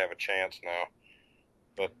got, I might have a chance now.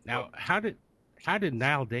 But now, how did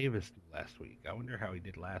Niall Davis do last week? I wonder how he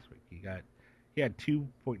did last week. He had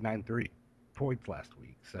 2.93 points last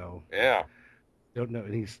week. So yeah, don't know,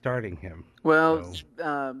 and he's starting him. Well,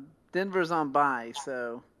 Denver's on bye,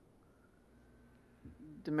 so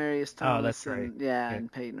Demarius Thomas that's right.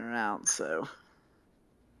 and Peyton are out, so.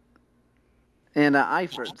 And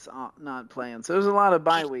Eifert's not playing, so there's a lot of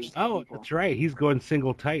bye week. Oh, people. that's right. He's going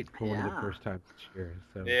single tight for one of the first times this year.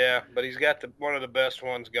 So. Yeah, but he's got one of the best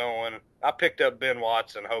ones going. I picked up Ben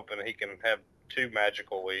Watson hoping he can have 2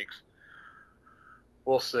 magical weeks.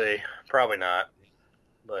 We'll see. Probably not.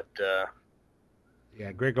 But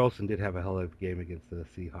yeah, Greg Olsen did have a hell of a game against the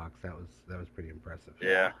Seahawks. That was pretty impressive.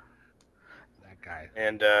 Yeah. That guy.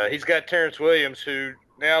 And he's got Terrence Williams, who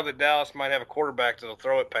now that Dallas might have a quarterback that'll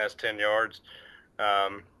throw it past 10 yards,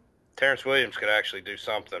 Terrence Williams could actually do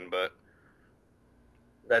something, but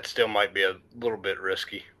that still might be a little bit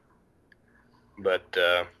risky. But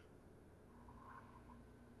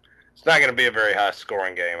it's not going to be a very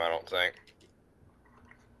high-scoring game, I don't think.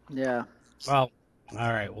 Yeah. Well,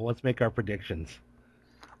 all right. Well, let's make our predictions.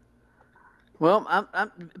 Well,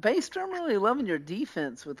 I'm really loving your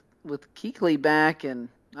defense with Kuechly back, and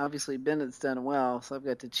obviously Bennett's done well, so I've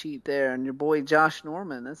got to cheat there. And your boy Josh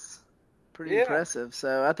Norman, that's pretty impressive.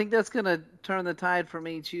 So I think that's going to turn the tide for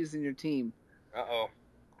me choosing your team. Uh-oh.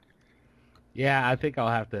 Yeah, I think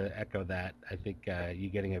I'll have to echo that. I think you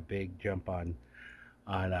getting a big jump on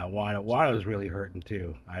Wano. Wano's really hurting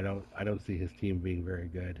too. I don't see his team being very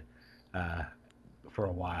good for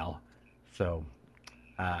a while. So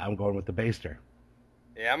I'm going with the Baster.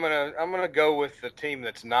 Yeah, I'm gonna go with the team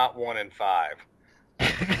that's not 1-5.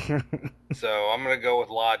 So I'm gonna go with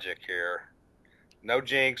logic here. No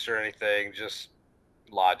jinx or anything, just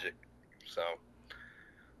logic. So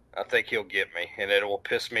I think he'll get me, and it will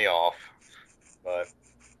piss me off. But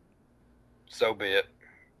so be it.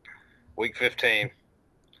 Week 15.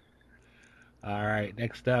 All right.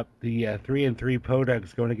 Next up, the 3-3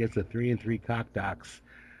 Podugs going against the 3-3 Cockdocks.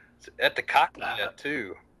 At the cockpit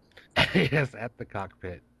too. Yes, at the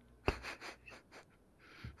cockpit.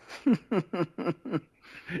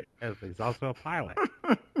 As he's also a pilot.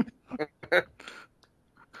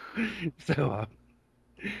 So,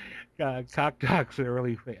 Cockdocks are a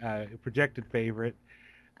really projected favorite.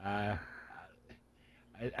 I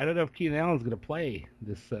don't know if Keenan Allen's going to play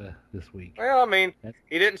this week. Well, I mean,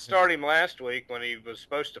 he didn't start him last week when he was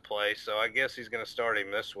supposed to play, so I guess he's going to start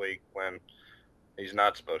him this week when he's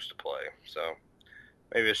not supposed to play. So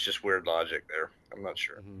maybe it's just weird logic there. I'm not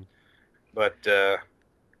sure. Mm-hmm. But,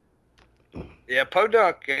 yeah,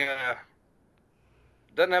 Podunk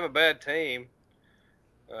doesn't have a bad team.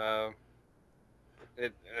 And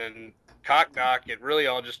Cockdock, it really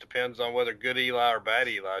all just depends on whether good Eli or bad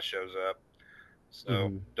Eli shows up.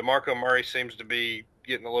 So DeMarco Murray seems to be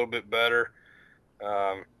getting a little bit better.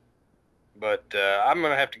 But I'm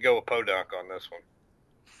going to have to go with Podunk on this one.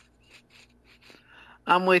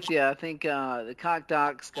 I'm with you. I think the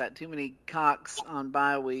Cockdock's got too many cocks on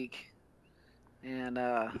bye week, and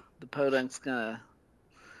the Podunk's going to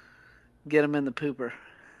get him in the pooper.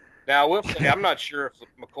 Now, I will say, I'm not sure if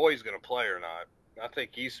McCoy's going to play or not. I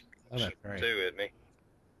think he's right. too, isn't he?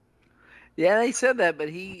 Yeah, they said that, but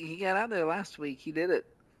he got out there last week. He did it.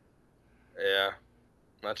 Yeah,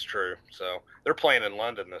 that's true. So they're playing in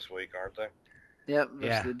London this week, aren't they? Yep,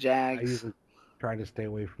 versus the Jags. I usually try to stay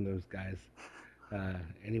away from those guys.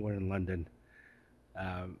 Anyone in London.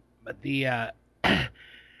 But the I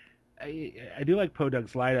do like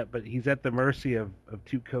Podunk's lineup, but he's at the mercy of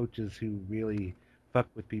two coaches who really fuck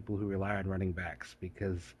with people who rely on running backs,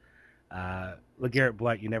 because LeGarrette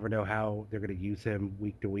Blount, you never know how they're going to use him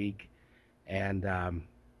week to week. And Darren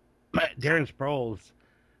Sproles,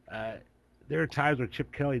 there are times where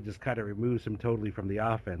Chip Kelly just kind of removes him totally from the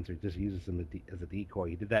offense or just uses him as a decoy.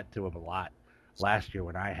 He did that to him a lot last year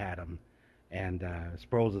when I had him. And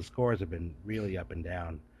Sproles' scores have been really up and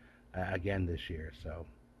down again this year. So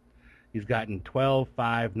he's gotten 12,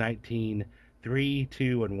 5, 19, 3,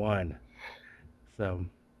 2, and 1. So,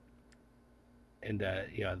 and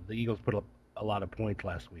the Eagles put up a lot of points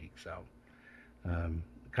last week. So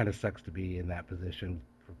it kind of sucks to be in that position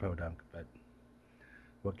for Podunk, but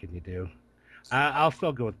what can you do? I'll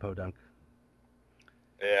still go with Podunk.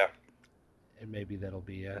 Yeah. And maybe that'll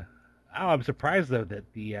be I'm surprised though that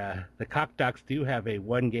the Cockdocks do have a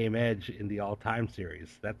 1-game edge in the all-time series.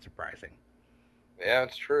 That's surprising. Yeah,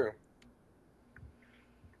 it's true.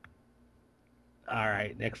 All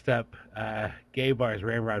right, next up, Gay Bar's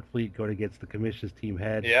Ramrod Fleet going against the Commission's team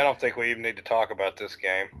head. Yeah, I don't think we even need to talk about this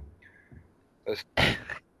game.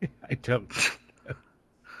 I don't.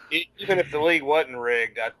 Even if the league wasn't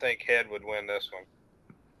rigged, I think Head would win this one.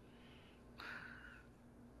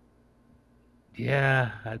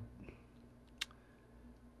 Yeah.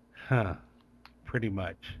 Pretty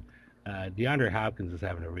much. DeAndre Hopkins is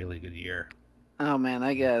having a really good year. Oh, man,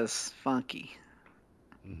 that guy's funky.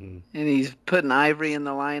 Mm-hmm. And he's putting Ivory in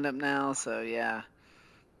the lineup now, so yeah.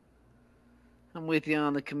 I'm with you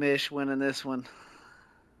on the commish winning this one.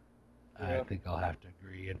 I think I'll have to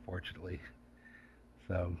agree, unfortunately.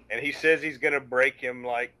 So. And he says he's going to break him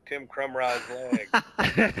like Tim Crumry's leg.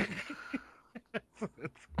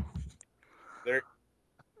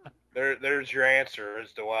 There's your answer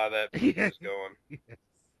as to why that pick is going. Yes.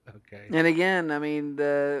 Okay. And again, I mean,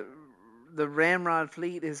 the Ramrod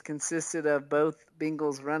fleet has consisted of both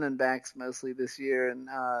Bengals running backs mostly this year, and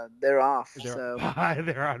they're off.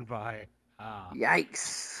 They're on bye.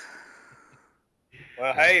 Yikes.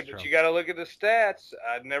 Well, hey, but you got to look at the stats.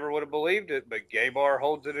 I never would have believed it, but Gaybar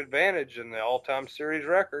holds an advantage in the all-time series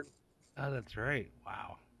record. Oh, that's right.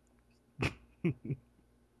 Wow.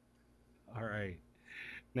 All right.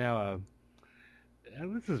 Now,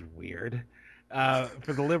 this is weird.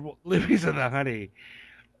 For the Libby's and the Honey,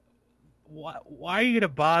 why are you going to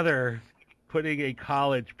bother putting a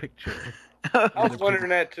college picture? I was wondering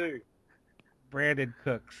that, too. Brandon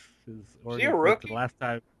Cooks. Is he a rookie? The last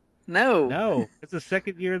time. No. It's the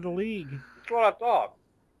second year in the league. That's what I thought.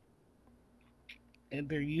 And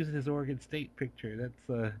they're using his Oregon State picture.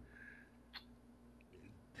 That's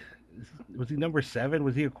was he number 7?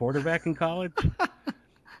 Was he a quarterback in college?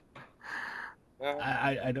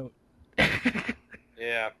 I don't.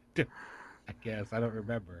 Yeah. I guess I don't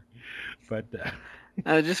remember, but.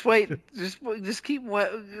 Just wait. Just keep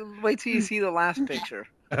wait till you see the last picture.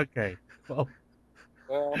 Okay.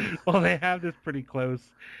 Well, they have this pretty close,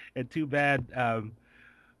 and too bad.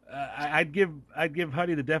 I'd give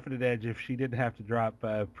Honey the definite edge if she didn't have to drop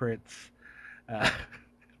Prince,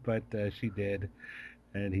 but she did,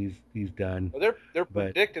 and he's done. Well, they're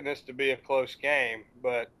predicting this to be a close game,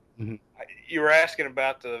 but you were asking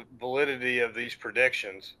about the validity of these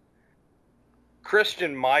predictions.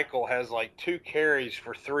 Christian Michael has like 2 carries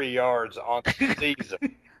for 3 yards on the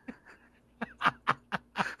season.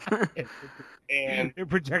 And they're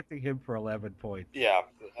projecting him for 11 points. Yeah.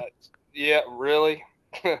 Really?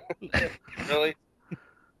 Really?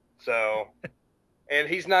 So, and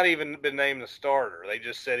he's not even been named the starter. They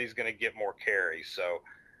just said he's going to get more carries. So,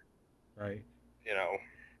 right.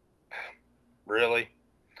 Really?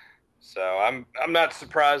 So I'm not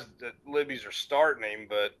surprised that Libby's are starting him,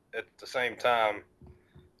 but at the same time,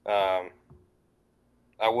 I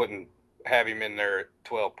wouldn't have him in there at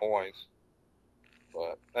 12 points.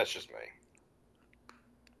 But that's just me.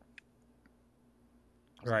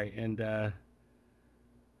 Right, and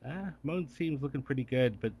Moan's team's looking pretty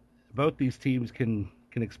good, but both these teams can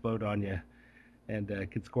explode on you, and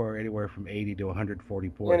can score anywhere from 80 to 140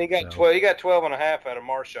 points. And he got 12. He got 12 and a half out of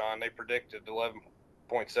Marshawn. They predicted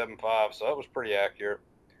 11.75, so that was pretty accurate.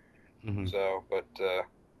 Mm-hmm. So, but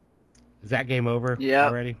is that game over? Yeah.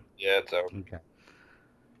 Already? Yeah, it's over. Okay.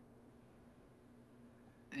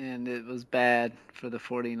 And it was bad for the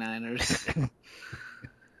 49ers.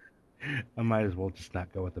 I might as well just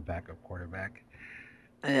not go with the backup quarterback.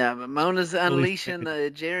 Yeah, but Mona's unleashing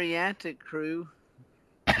the geriatric crew.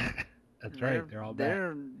 That's right. They're all back.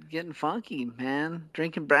 They're getting funky, man.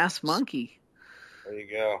 Drinking Brass Monkey. There you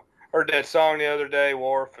go. Heard that song the other day,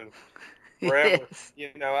 Wharf, and forever.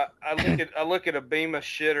 Yes. I look at a beam of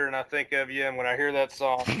shitter and I think of you, and when I hear that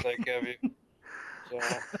song, I think of you. So.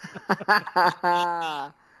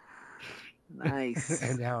 Nice.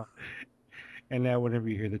 And now, whenever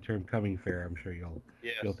you hear the term "coming fair," I'm sure you'll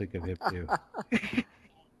think of him too.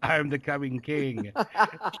 I'm the coming king. I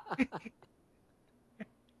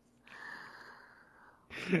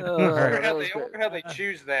wonder how they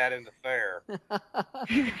choose that in the fair.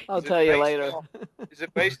 I'll tell you later. Is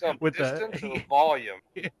it based on distance or volume?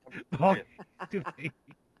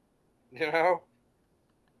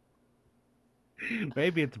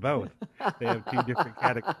 Maybe it's both. They have 2 different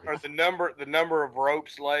categories. Or the number of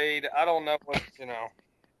ropes laid. I don't know what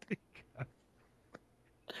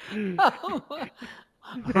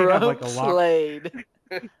Ropes laid.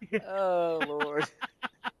 Oh Lord.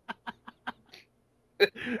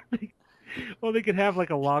 Well, they could have like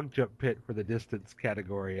a long jump pit for the distance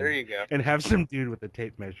category. There you go. And have some dude with a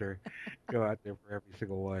tape measure go out there for every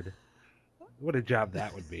single one. What a job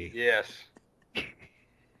that would be. Yes.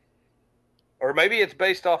 Or maybe it's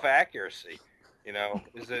based off accuracy.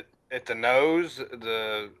 Is it at the nose,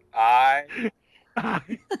 the eye?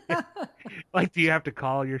 Like, do you have to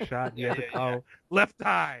call your shot? You have to call left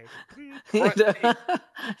eye.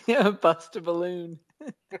 Bust a balloon.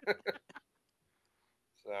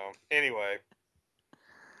 So, anyway.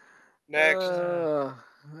 Next.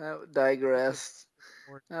 That digressed.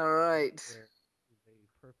 All right. Is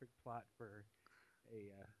a perfect plot for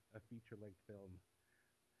a feature-length film.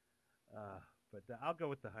 But I'll go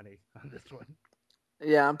with the Honey on this one.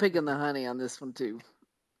 Yeah, I'm picking the honey on this one too.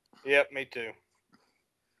 Yep, me too.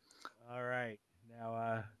 All right.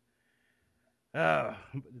 Now,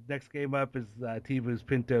 next game up is Tivu's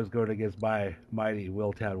Pintos going against my mighty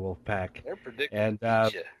Willtown Wolfpack. They're predicting And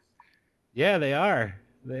you. yeah, they are.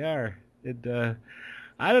 They are. It,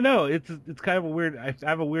 I don't know. It's kind of a weird. I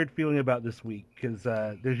have a weird feeling about this week because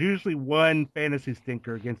there's usually one fantasy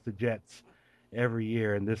stinker against the Jets every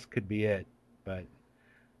year, and this could be it. But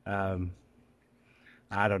I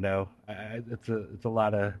don't know. It's a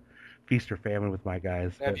lot of feast or famine with my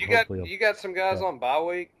guys. Now, you got some guys on bye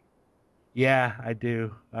week? Yeah, I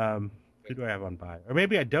do. Who do I have on bye? Or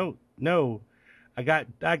maybe I don't. No, I got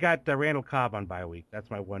Randall Cobb on bye week. That's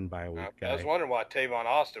my one bye week guy. I was wondering why Tavon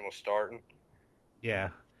Austin was starting. Yeah.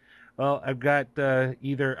 Well, I've got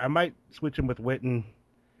either I might switch him with Witten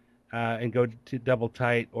and go to double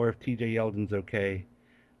tight, or if TJ Yeldon's okay,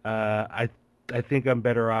 I think I'm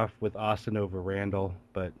better off with Austin over Randall,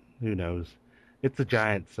 but who knows? It's the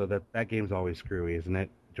Giants, so that game's always screwy, isn't it,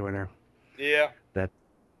 Joyner? Yeah.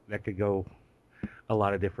 That could go a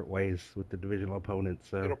lot of different ways with the divisional opponents.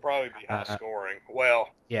 So it'll probably be high scoring. Well,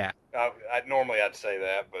 yeah. I'd say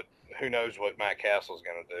that, but who knows what Matt Castle's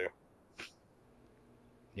going to do?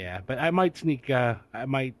 Yeah, but I might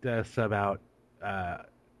sub out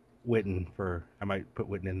Witten for. I might put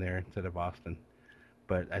Witten in there instead of Austin.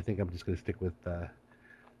 But I think I'm just going to stick with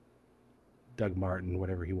Doug Martin,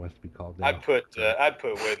 whatever he wants to be called now. I'd put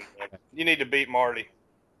Witten in. You need to beat Marty.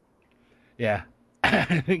 Yeah,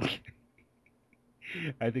 I think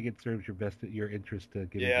it serves your interest to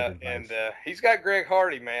give him good advice. And he's got Greg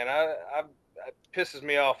Hardy, man. It pisses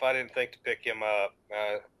me off. I didn't think to pick him up.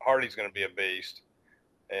 Hardy's going to be a beast.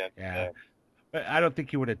 And, yeah, but I don't think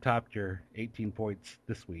he would have topped your 18 points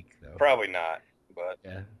this week, though. Probably not. But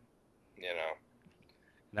yeah,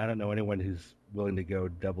 And I don't know anyone who's willing to go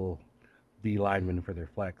double D lineman for their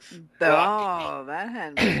flex. Oh, that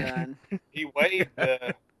hadn't been done. He waived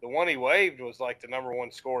the one he waived was like the number one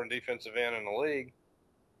scoring defensive end in the league.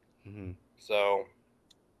 Mm-hmm. So,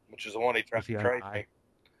 which is the one he tried to trade me.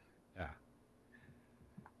 Yeah.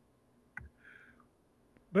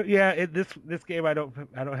 But yeah, this game I don't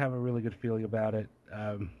have a really good feeling about it.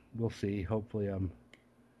 We'll see. Hopefully,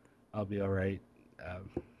 I'll be all right.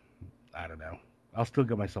 I don't know. I'll still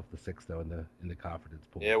give myself the 6 though in the confidence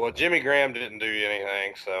pool. Yeah, well, Jimmy Graham didn't do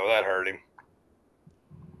anything, so that hurt him.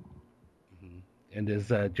 Mm-hmm. And is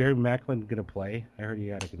Jerry Maclin gonna play? I heard he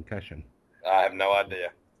had a concussion. I have no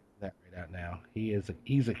idea. That right out now. He's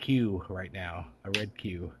a Q right now, a red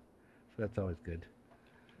Q. So that's always good.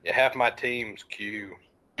 Yeah, half my team's Q.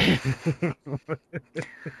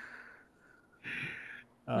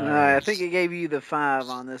 I think I gave you the 5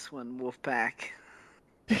 on this one, Wolfpack.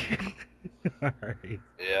 All right.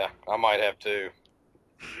 Yeah, I might have too.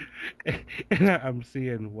 And I'm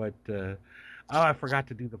seeing what. I forgot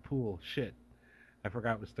to do the pool. Shit, I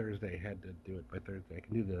forgot it was Thursday. I had to do it by Thursday. I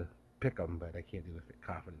can do the pick 'em, but I can't do the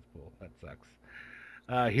confidence pool. That sucks.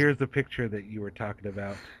 Here's the picture that you were talking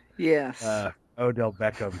about. Yes. Odell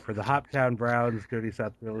Beckham for the Hoptown Browns Dirty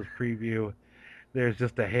South Gorillas preview. There's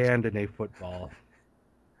just a hand and a football.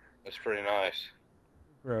 That's pretty nice.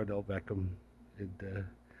 For Odell Beckham. Is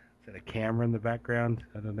that a camera in the background?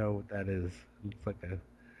 I don't know what that is. It looks like a...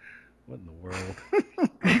 What in the world?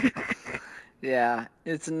 Yeah,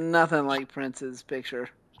 it's nothing like Prince's picture.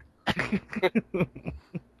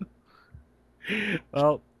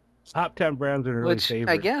 Well, Hoptown Browns are an early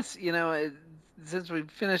favorite. I guess, since we've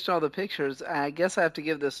finished all the pictures, I guess I have to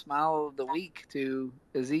give the smile of the week to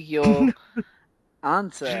Ezekiel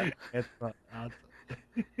Ansah.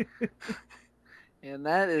 And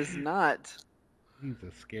that is not... He's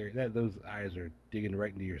a scary... Those eyes are digging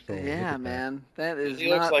right into your soul. Yeah, man. That is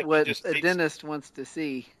He not like what a dentist wants to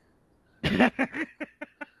see.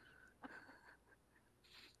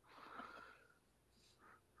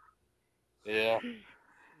 Yeah.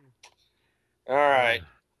 All right.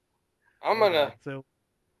 I'm going to...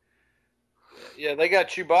 Yeah, they got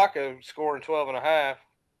Chewbacca scoring 12.5.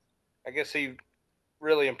 I guess he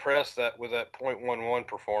really impressed with that .11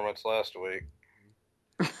 performance last week.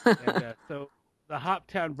 And, so the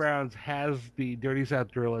Hoptown Browns has the Dirty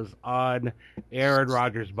South Gorillas on Aaron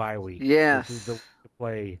Rodgers bye week. Yes. This is the week to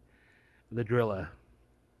play the Drilla.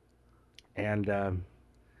 And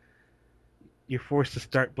you're forced to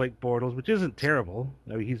start Blake Bortles, which isn't terrible.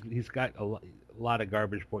 I mean, he's got a lot of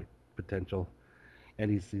garbage point potential, and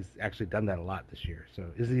he's actually done that a lot this year. So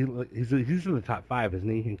he's in the top 5, isn't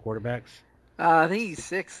he, in quarterbacks? I think he's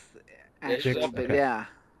 6th, actually, Sixth, but okay. yeah,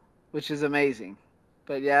 which is amazing.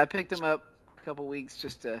 But yeah, I picked him up a couple weeks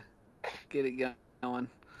just to get it going.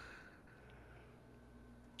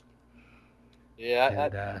 Yeah.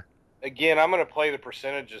 And, Again, I'm going to play the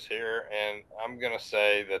percentages here, and I'm going to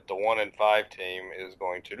say that the 1-5 team is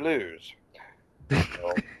going to lose.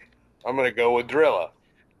 So I'm going to go with Drilla.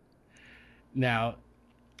 now,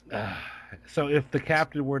 so if the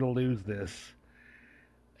captain were to lose this,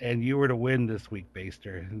 and you were to win this week,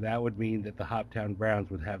 Baster, that would mean that the Hoptown Browns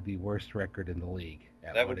would have the worst record in the league.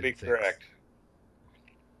 That would be 1-6. correct.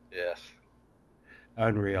 Yes.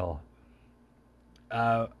 Unreal.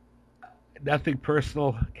 Nothing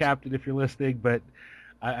personal, Captain, if you're listening, but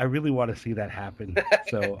I really want to see that happen.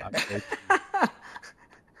 So I'm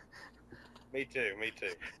Me too.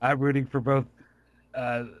 I'm rooting for both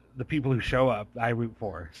the people who show up. I root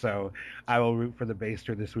for. So I will root for the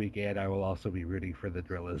Baster this weekend. I will also be rooting for the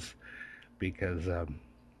Drillas because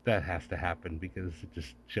that has to happen because it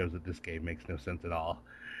just shows that this game makes no sense at all.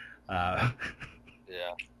 Yeah.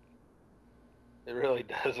 It really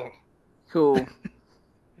doesn't. Cool.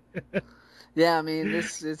 Yeah, I mean,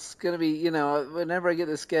 it's going to be, you know, whenever I get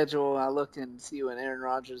the schedule, I look and see when Aaron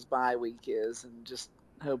Rodgers' bye week is and just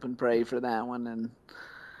hope and pray for that one. And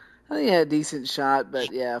I think he had a decent shot,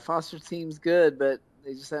 but yeah, Foster's team's good, but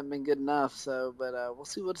they just haven't been good enough. So, but we'll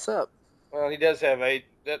see what's up. Well, he does have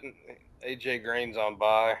A.J. Green's on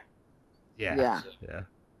bye. Yeah.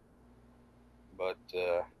 But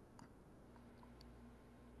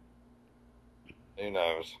who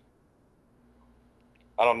knows?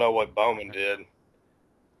 I don't know what Bowman did.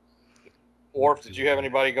 Orf, did you have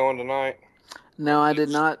anybody going tonight? No, I did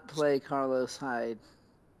not play Carlos Hyde.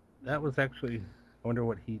 That was actually, I wonder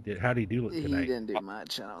what he did. How did he do it tonight? He didn't do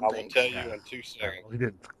much, I will think. tell you in 2 seconds. He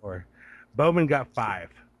didn't score. Bowman got 5.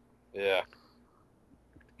 Yeah.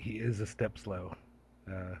 He is a step slow.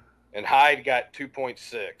 And Hyde got 2.6,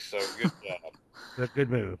 so good job. That's a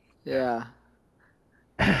good move. Yeah.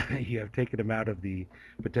 You have taken him out of the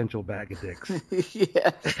potential bag of dicks.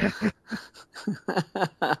 Yes.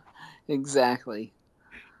 Exactly.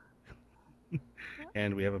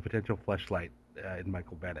 And we have a potential fleshlight in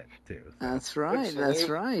Michael Bennett, too. So. That's right. Absolutely. That's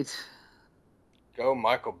right. Go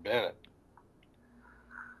Michael Bennett.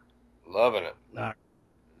 Loving it. All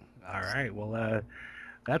right. Well,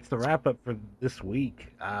 that's the wrap-up for this week.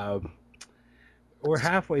 We're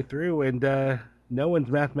halfway through, and no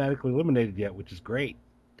one's mathematically eliminated yet, which is great.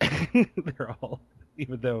 They're all,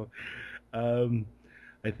 even though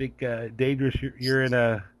I think Dangerous, you're in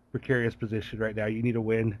a precarious position right now. You need a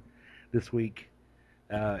win this week.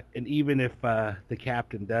 And even if the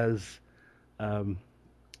captain does end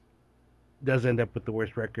up with the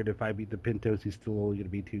worst record, if I beat the Pintos, he's still only going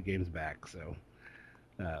to be 2 games back. So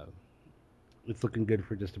it's looking good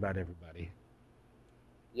for just about everybody.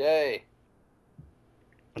 Yay.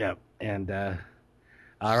 Yep. And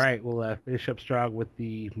all right, we'll finish up strong with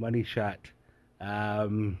the money shot.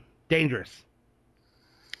 Dangerous.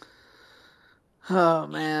 Oh,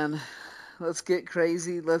 man. Let's get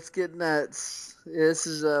crazy. Let's get nuts. This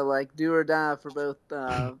is like do or die for both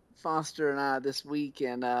Foster and I this week,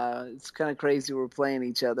 and it's kind of crazy we're playing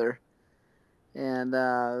each other. And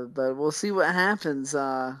but we'll see what happens.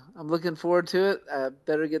 I'm looking forward to it. I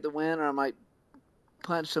better get the win, or I might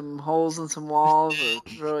punch some holes in some walls, or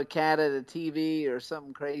throw a cat at a TV, or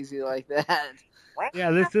something crazy like that. Yeah,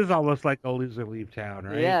 this is almost like a loser leave town,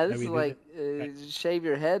 right? Yeah, this is like shave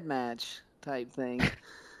your head match type thing.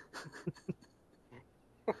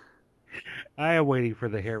 I am waiting for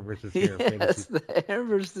the hair versus hair. Yes, fantasy. the hair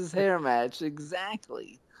versus hair match,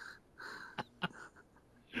 exactly.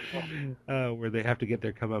 Where they have to get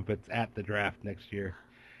their comeuppance at the draft next year.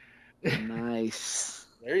 Nice.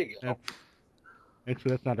 There you go.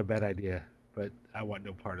 Actually, that's not a bad idea, but I want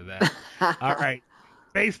no part of that. All right,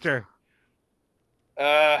 Baster.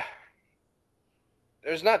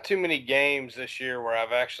 There's not too many games this year where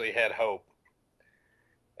I've actually had hope.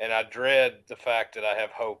 And I dread the fact that I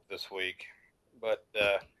have hope this week. But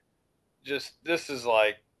this is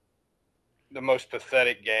like the most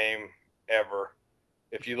pathetic game ever.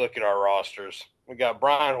 If you look at our rosters, we got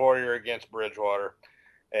Brian Hoyer against Bridgewater.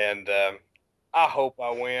 And I hope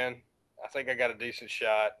I win. I think I got a decent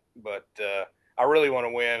shot, but I really want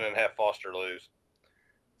to win and have Foster lose.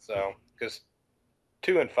 So, because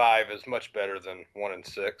 2-5 is much better than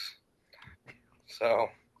 1-6. So,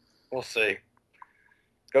 we'll see.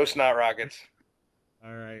 Go Snot Rockets.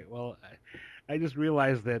 All right. Well, I just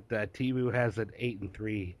realized that Timu has an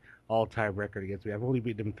 8-3 all-time record against me. I've only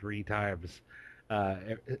beaten him 3 times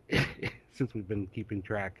since we've been keeping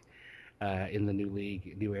track in the new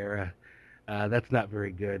league, new era. That's not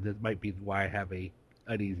very good. That might be why I have a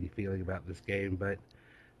uneasy feeling about this game, but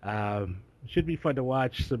should be fun to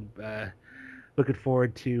watch. Looking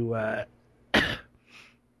forward to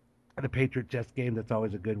the Patriot Jets game. That's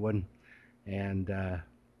always a good one. And I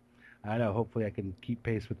don't know. Hopefully, I can keep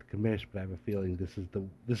pace with the commish, but I have a feeling this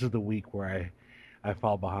is the week where I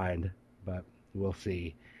fall behind. But we'll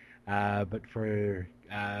see. But for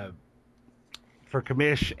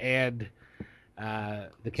commish and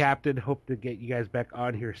the captain, hope to get you guys back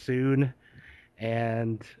on here soon.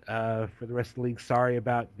 And for the rest of the league, sorry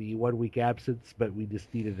about the 1 week absence, but we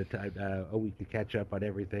just needed a week to catch up on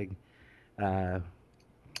everything. But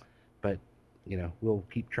we'll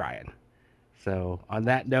keep trying. So on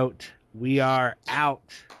that note, we are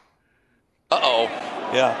out. Uh-oh.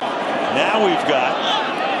 Yeah. Now we've got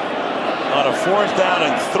on a 4th down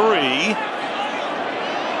and 3.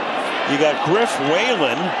 You got Griff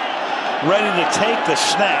Whalen ready to take the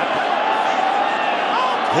snap.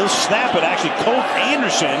 He'll snap it. Actually, Colt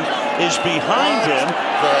Anderson is behind him.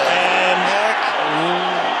 And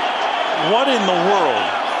what in the world?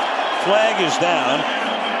 Flag is down.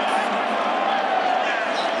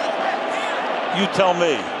 You tell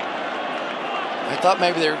me. I thought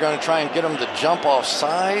maybe they were going to try and get him to jump off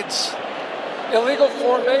sides. Illegal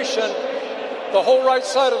formation. The whole right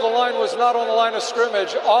side of the line was not on the line of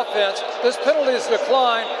scrimmage. Offense. This penalty is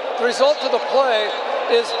declined. The result of the play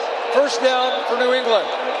is first down for New England.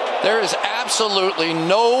 There is absolutely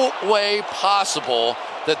no way possible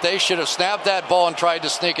that they should have snapped that ball and tried to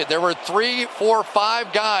sneak it. There were 3, 4,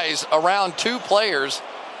 5 guys around 2 players.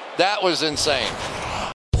 That was insane.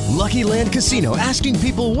 Lucky Land Casino, asking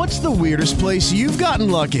people, what's the weirdest place you've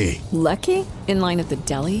gotten lucky? Lucky? In line at the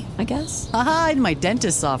deli, I guess? Aha, in my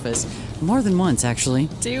dentist's office. More than once, actually.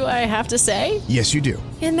 Do I have to say? Yes, you do.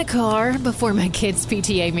 In the car before my kids'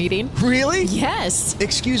 PTA meeting. Really? Yes.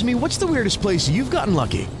 Excuse me, what's the weirdest place you've gotten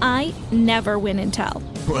lucky? I never win and tell.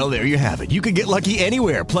 Well, there you have it. You can get lucky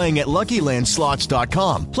anywhere, playing at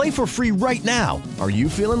LuckyLandSlots.com. Play for free right now. Are you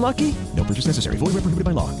feeling lucky? No purchase necessary. Void where prohibited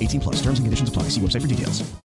by law. 18+. Terms and conditions apply. See website for details.